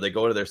 you know, they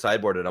go to their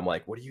sideboard and I'm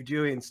like, what are you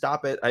doing?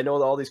 Stop it. I know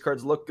that all these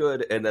cards look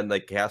good. And then they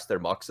cast their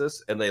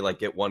Muxus and they like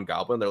get 1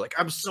 goblin. They're like,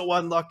 I'm so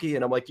unlucky.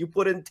 And I'm like, you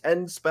put in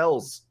 10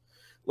 spells,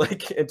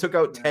 like, and took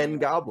out 10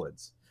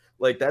 goblins.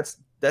 Like, that's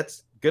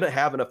going to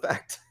have an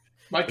effect.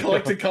 My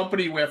collected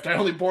company whiffed. I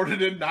only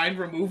boarded in 9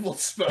 removal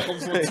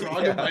spells. What's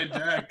wrong with my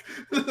deck?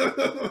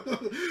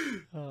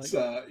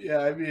 So, yeah,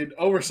 I mean,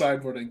 over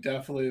sideboarding,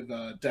 definitely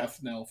the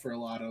death knell for a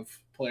lot of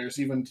players,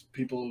 even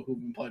people who've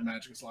been playing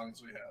Magic as long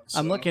as we have. So.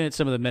 I'm looking at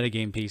some of the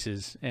metagame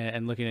pieces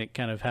and looking at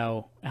kind of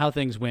how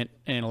things went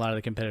in a lot of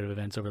the competitive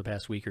events over the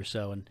past week or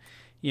so. And,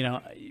 you know,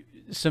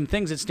 some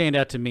things that stand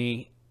out to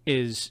me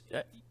is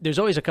there's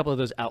always a couple of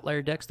those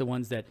outlier decks, the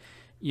ones that,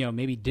 you know,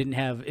 maybe didn't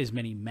have as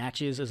many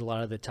matches as a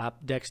lot of the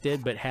top decks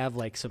did, but have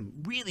like some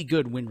really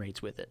good win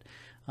rates with it.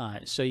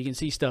 So you can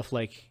see stuff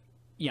like,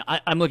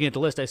 I'm looking at the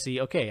list. I see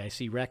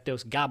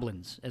Rakdos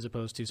Goblins as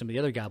opposed to some of the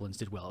other Goblins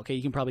did well. Okay,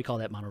 you can probably call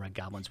that mono red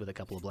Goblins with a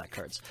couple of black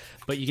cards.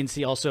 But you can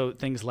see also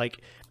things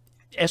like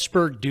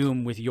Esper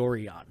Doom with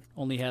Yorion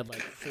only had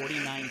like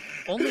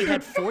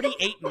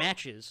 48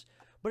 matches,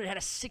 but it had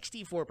a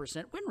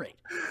 64% win rate.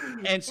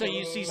 And so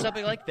you see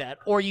something like that,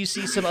 or you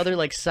see some other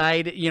like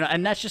side, you know,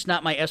 and that's just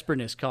not my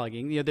Esperness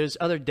cogging. You know, there's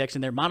other decks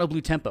in there. Mono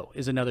Blue Tempo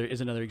is another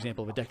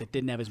example of a deck that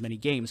didn't have as many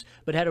games,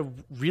 but had a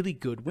really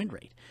good win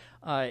rate.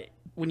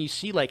 When you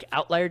see like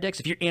outlier decks,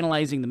 if you're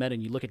analyzing the meta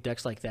and you look at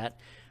decks like that,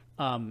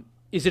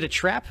 is it a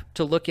trap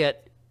to look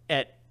at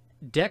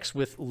decks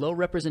with low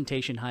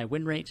representation, high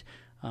win rate?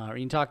 Or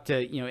you can talk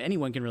to, you know,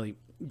 anyone can really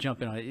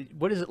jump in on it.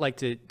 What is it like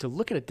to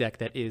look at a deck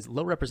that is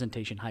low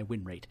representation, high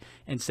win rate,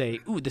 and say,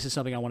 ooh, this is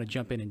something I want to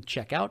jump in and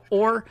check out?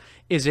 Or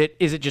is it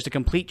just a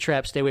complete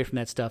trap, stay away from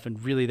that stuff, and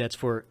really that's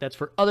for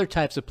other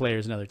types of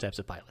players and other types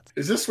of pilots?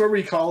 Is this where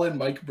we call in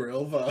Mike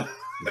Brill?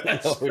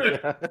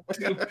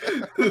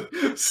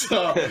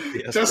 So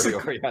just a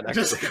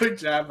quick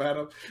jab at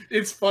him.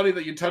 It's funny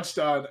that you touched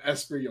on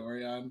Esper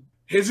Yorion.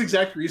 His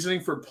exact reasoning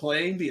for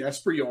playing the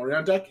Esper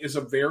Yorion deck is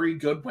a very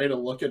good way to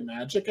look at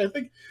Magic. I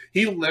think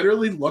he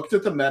literally looked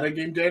at the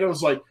metagame data,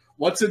 was like,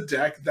 what's a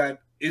deck that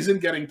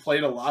isn't getting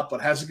played a lot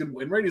but has a good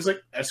win rate? He's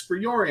like, Esper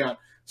Yorion.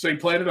 So he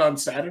played it on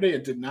Saturday.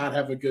 It did not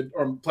have a good,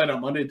 or played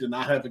on Monday. It did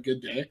not have a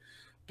good day.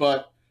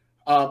 But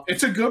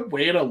it's a good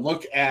way to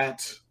look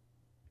at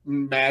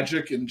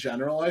Magic in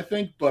general, I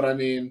think. But I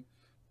mean,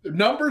 the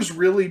numbers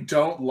really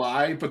don't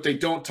lie, but they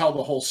don't tell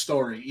the whole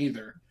story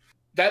either.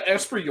 That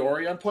Esper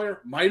Yorion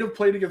player might have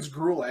played against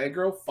Gruul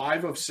aggro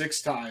 5 of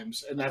 6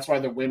 times, and that's why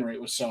their win rate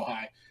was so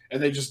high.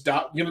 And they just,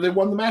 you know, they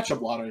won the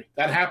matchup lottery.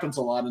 That happens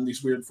a lot in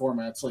these weird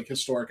formats like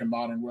Historic and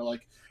Modern, where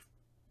like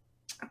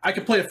I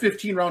could play a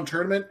 15-round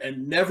tournament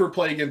and never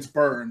play against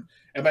Burn,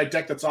 and my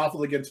deck that's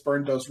awful against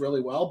Burn does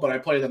really well, but I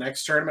play the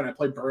next tournament, I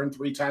play Burn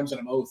 3 times, and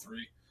I'm 0-3.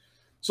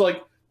 So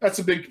like that's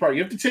a big part.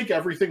 You have to take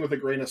everything with a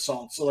grain of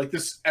salt. So like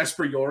this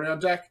Esper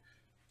Yorion deck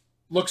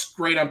looks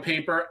great on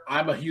paper.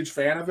 I'm a huge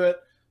fan of it.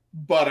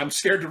 But I'm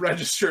scared to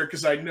register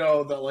because I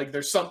know that like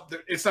there's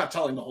it's not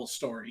telling the whole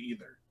story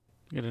either.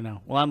 Good to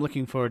know. Well, I'm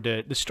looking forward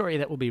to the story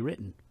that will be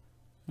written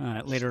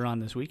later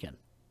on this weekend.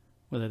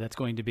 Whether that's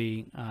going to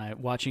be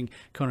watching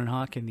Conan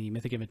Hawk in the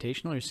Mythic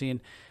Invitational, or seeing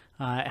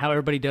how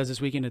everybody does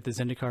this weekend at the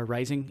Zendikar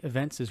Rising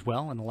events as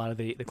well, and a lot of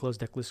the closed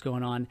deck lists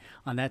going on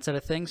that side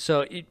of things.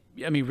 So,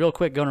 real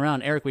quick, going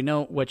around, Eric, we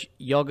know what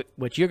you're going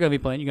to be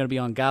playing. You're going to be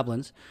on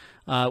Goblins.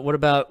 What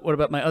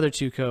about my other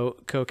two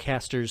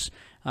co-casters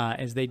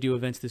as they do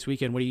events this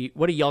weekend?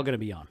 What are y'all going to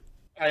be on?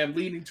 I am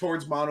leaning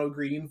towards mono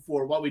green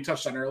for what we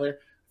touched on earlier.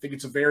 I think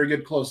it's a very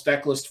good closed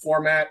deck list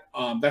format.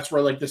 That's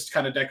where like this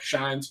kind of deck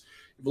shines.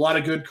 You have a lot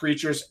of good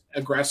creatures,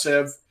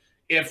 aggressive.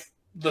 If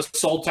the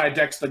Sultai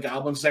decks, the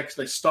Goblins decks,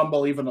 they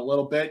stumble even a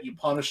little bit, you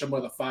punish them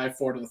with a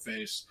 5/4 to the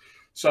face.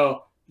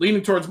 So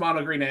leaning towards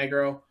mono green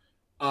aggro.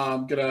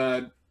 I'm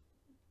gonna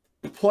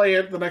play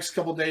it the next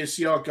couple days,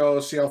 see how it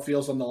goes, see how it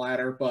feels on the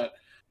ladder. But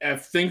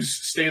if things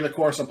stay the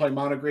course, I'm playing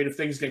Monograde. If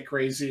things get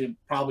crazy, I'm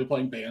probably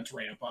playing Bant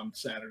Ramp on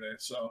Saturday.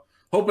 So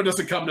hope it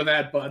doesn't come to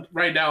that. But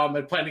right now,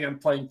 I'm planning on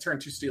playing Turn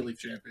 2 Steel Leaf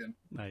Champion.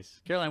 Nice.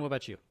 Caroline, what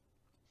about you?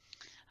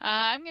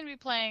 I'm going to be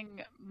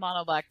playing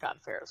Mono Black God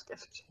Pharaoh's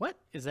Gift. What?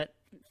 Is that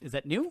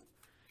new? Have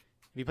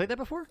you played that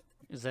before?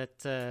 Is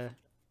that...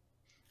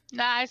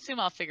 Nah, I assume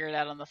I'll figure it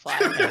out on the fly.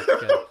 Yeah,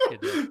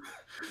 good deal.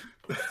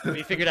 Have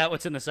you figured out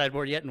what's in the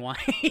sideboard yet and why?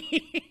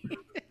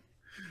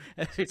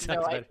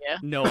 No idea.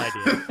 No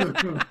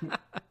idea.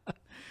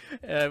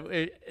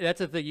 That's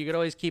the thing. You could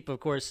always keep,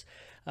 of course,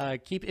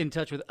 keep in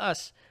touch with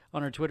us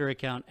on our Twitter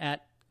account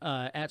at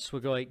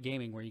Swagoi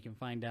Gaming, where you can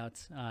find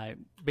out,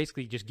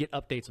 basically just get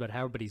updates about how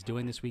everybody's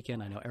doing this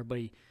weekend. I know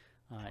everybody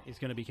is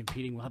going to be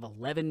competing. We'll have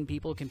 11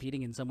 people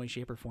competing in some way,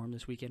 shape, or form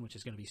this weekend, which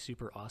is going to be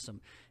super awesome.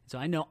 So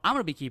I know I'm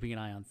going to be keeping an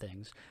eye on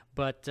things,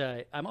 but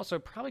I'm also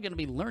probably going to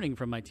be learning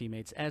from my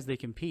teammates as they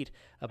compete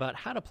about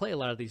how to play a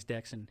lot of these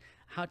decks and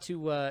how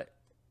to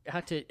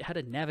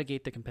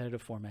navigate the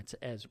competitive formats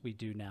as we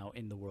do now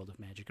in the World of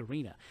Magic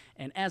Arena.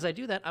 And as I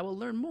do that, I will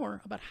learn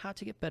more about how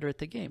to get better at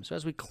the game. So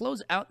as we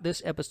close out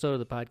this episode of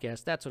the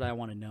podcast, that's what I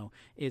want to know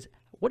is,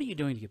 what are you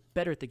doing to get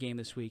better at the game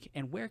this week,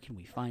 and where can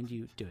we find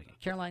you doing it?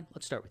 Caroline,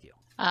 let's start with you.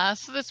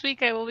 So this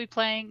week I will be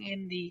playing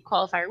in the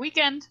qualifier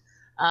weekend.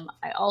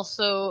 I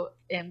also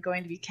am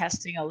going to be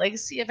casting a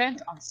legacy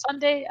event on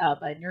Sunday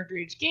by Nerd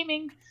Rage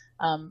Gaming,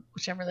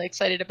 which I'm really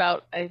excited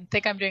about. I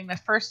think I'm doing the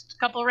first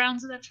couple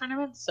rounds of that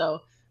tournament,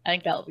 so I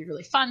think that'll be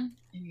really fun,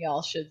 and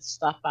y'all should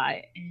stop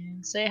by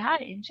and say hi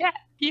in chat.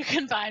 You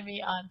can find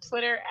me on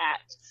Twitter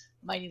at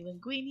Mighty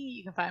Linguini.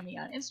 You can find me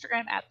on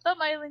Instagram at The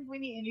Mighty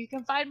Linguini, and you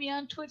can find me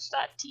on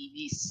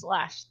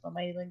twitch.tv/The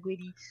Mighty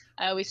Linguini.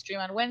 I always stream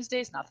on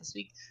Wednesdays, not this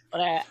week, but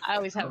I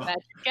always have a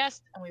magic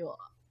guest, and we will.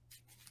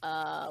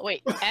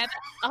 Wait, and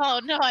oh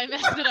no, I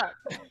messed it up.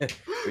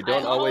 We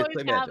don't always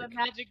play have Magic. a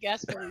magic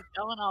guest, but we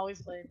don't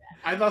always play Magic.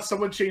 I thought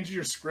someone changed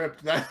your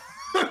script.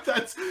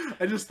 That's.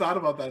 I just thought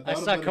about that. I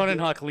saw Conan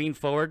Hawk lean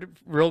forward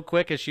real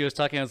quick as she was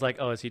talking. I was like,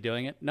 oh, is he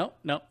doing it? No,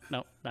 not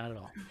at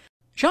all.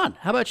 Sean,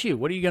 how about you?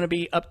 What are you going to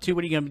be up to?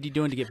 What are you going to be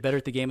doing to get better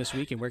at the game this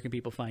week, and where can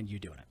people find you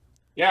doing it?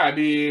 Yeah, I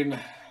mean,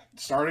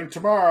 starting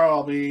tomorrow,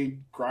 I'll be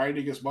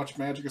grinding as much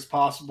Magic as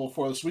possible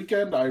for this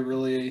weekend. I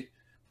really...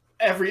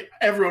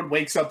 Everyone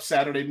wakes up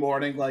Saturday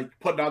morning like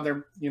putting on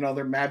their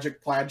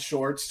Magic plaid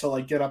shorts to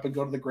like get up and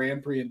go to the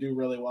Grand Prix and do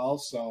really well.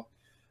 So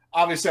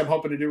obviously I'm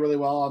hoping to do really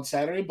well on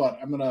Saturday, but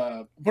I'm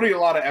putting a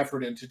lot of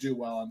effort in to do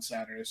well on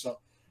Saturday. So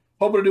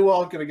hoping to do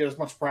well, going to get as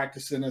much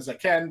practice in as I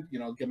can,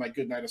 get my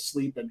good night of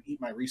sleep and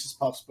eat my Reese's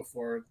Puffs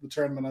before the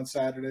tournament on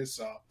Saturday.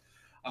 So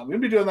I'm going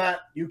to be doing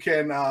that. You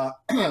can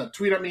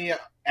tweet at me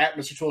at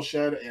Mr.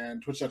 Toolshed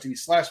and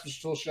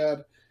twitch.tv/Mr.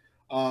 Toolshed.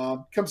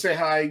 Come say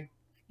hi.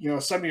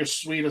 Send me your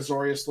sweet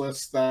Azorius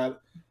list that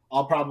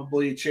I'll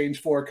probably change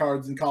 4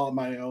 cards and call it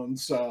my own.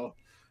 So,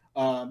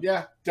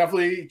 yeah,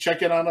 definitely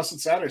check in on us on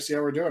Saturday, see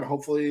how we're doing.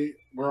 Hopefully,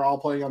 we're all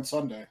playing on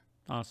Sunday.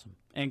 Awesome.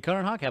 And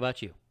Conan Hawk, how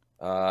about you?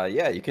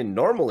 Yeah, you can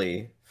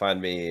normally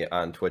find me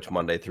on Twitch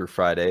Monday through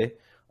Friday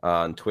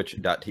on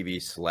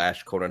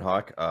twitch.tv/Conan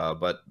Hawk.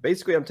 But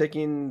basically, I'm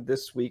taking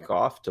this week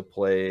off to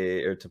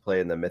play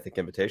in the Mythic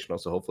Invitational.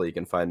 So hopefully, you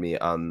can find me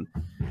on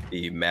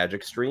the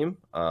Magic stream.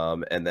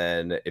 And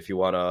then if you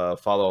want to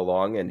follow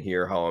along and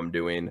hear how I'm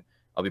doing,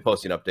 I'll be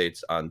posting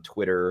updates on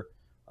Twitter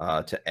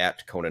to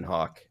at Conan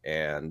Hawk.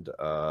 And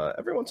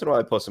every once in a while,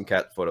 I post some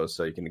cat photos.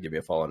 So you can give me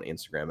a follow on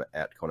Instagram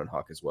at Conan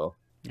Hawk as well.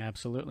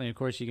 Absolutely. Of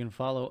course, you can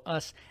follow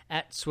us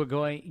at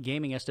Swagoi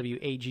Gaming,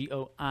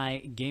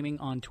 SWAGOI Gaming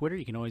on Twitter.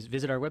 You can always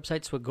visit our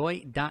website,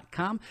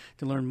 swagoi.com,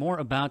 to learn more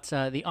about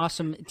the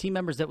awesome team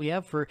members that we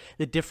have for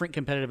the different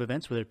competitive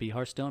events, whether it be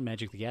Hearthstone,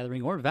 Magic the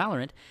Gathering, or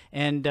Valorant.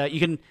 And you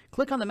can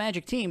click on the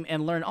Magic team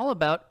and learn all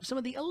about some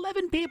of the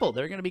 11 people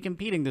that are going to be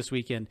competing this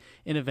weekend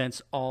in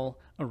events all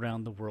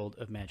around the world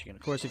of Magic. And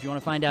of course, if you want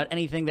to find out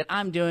anything that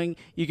I'm doing,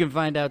 you can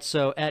find out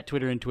so at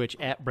Twitter and Twitch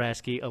at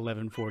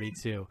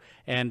Brasky1142.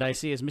 And I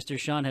see as Mr.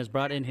 Sean has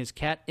brought in his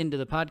cat into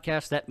the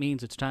podcast, that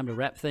means it's time to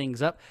wrap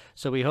things up.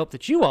 So we hope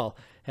that you all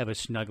have a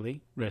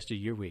snuggly rest of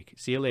your week.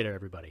 See you later,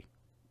 everybody.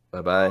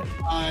 Bye-bye.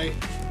 Bye.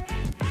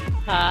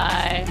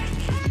 Hi.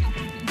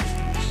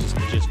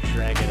 Just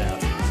drag it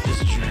out.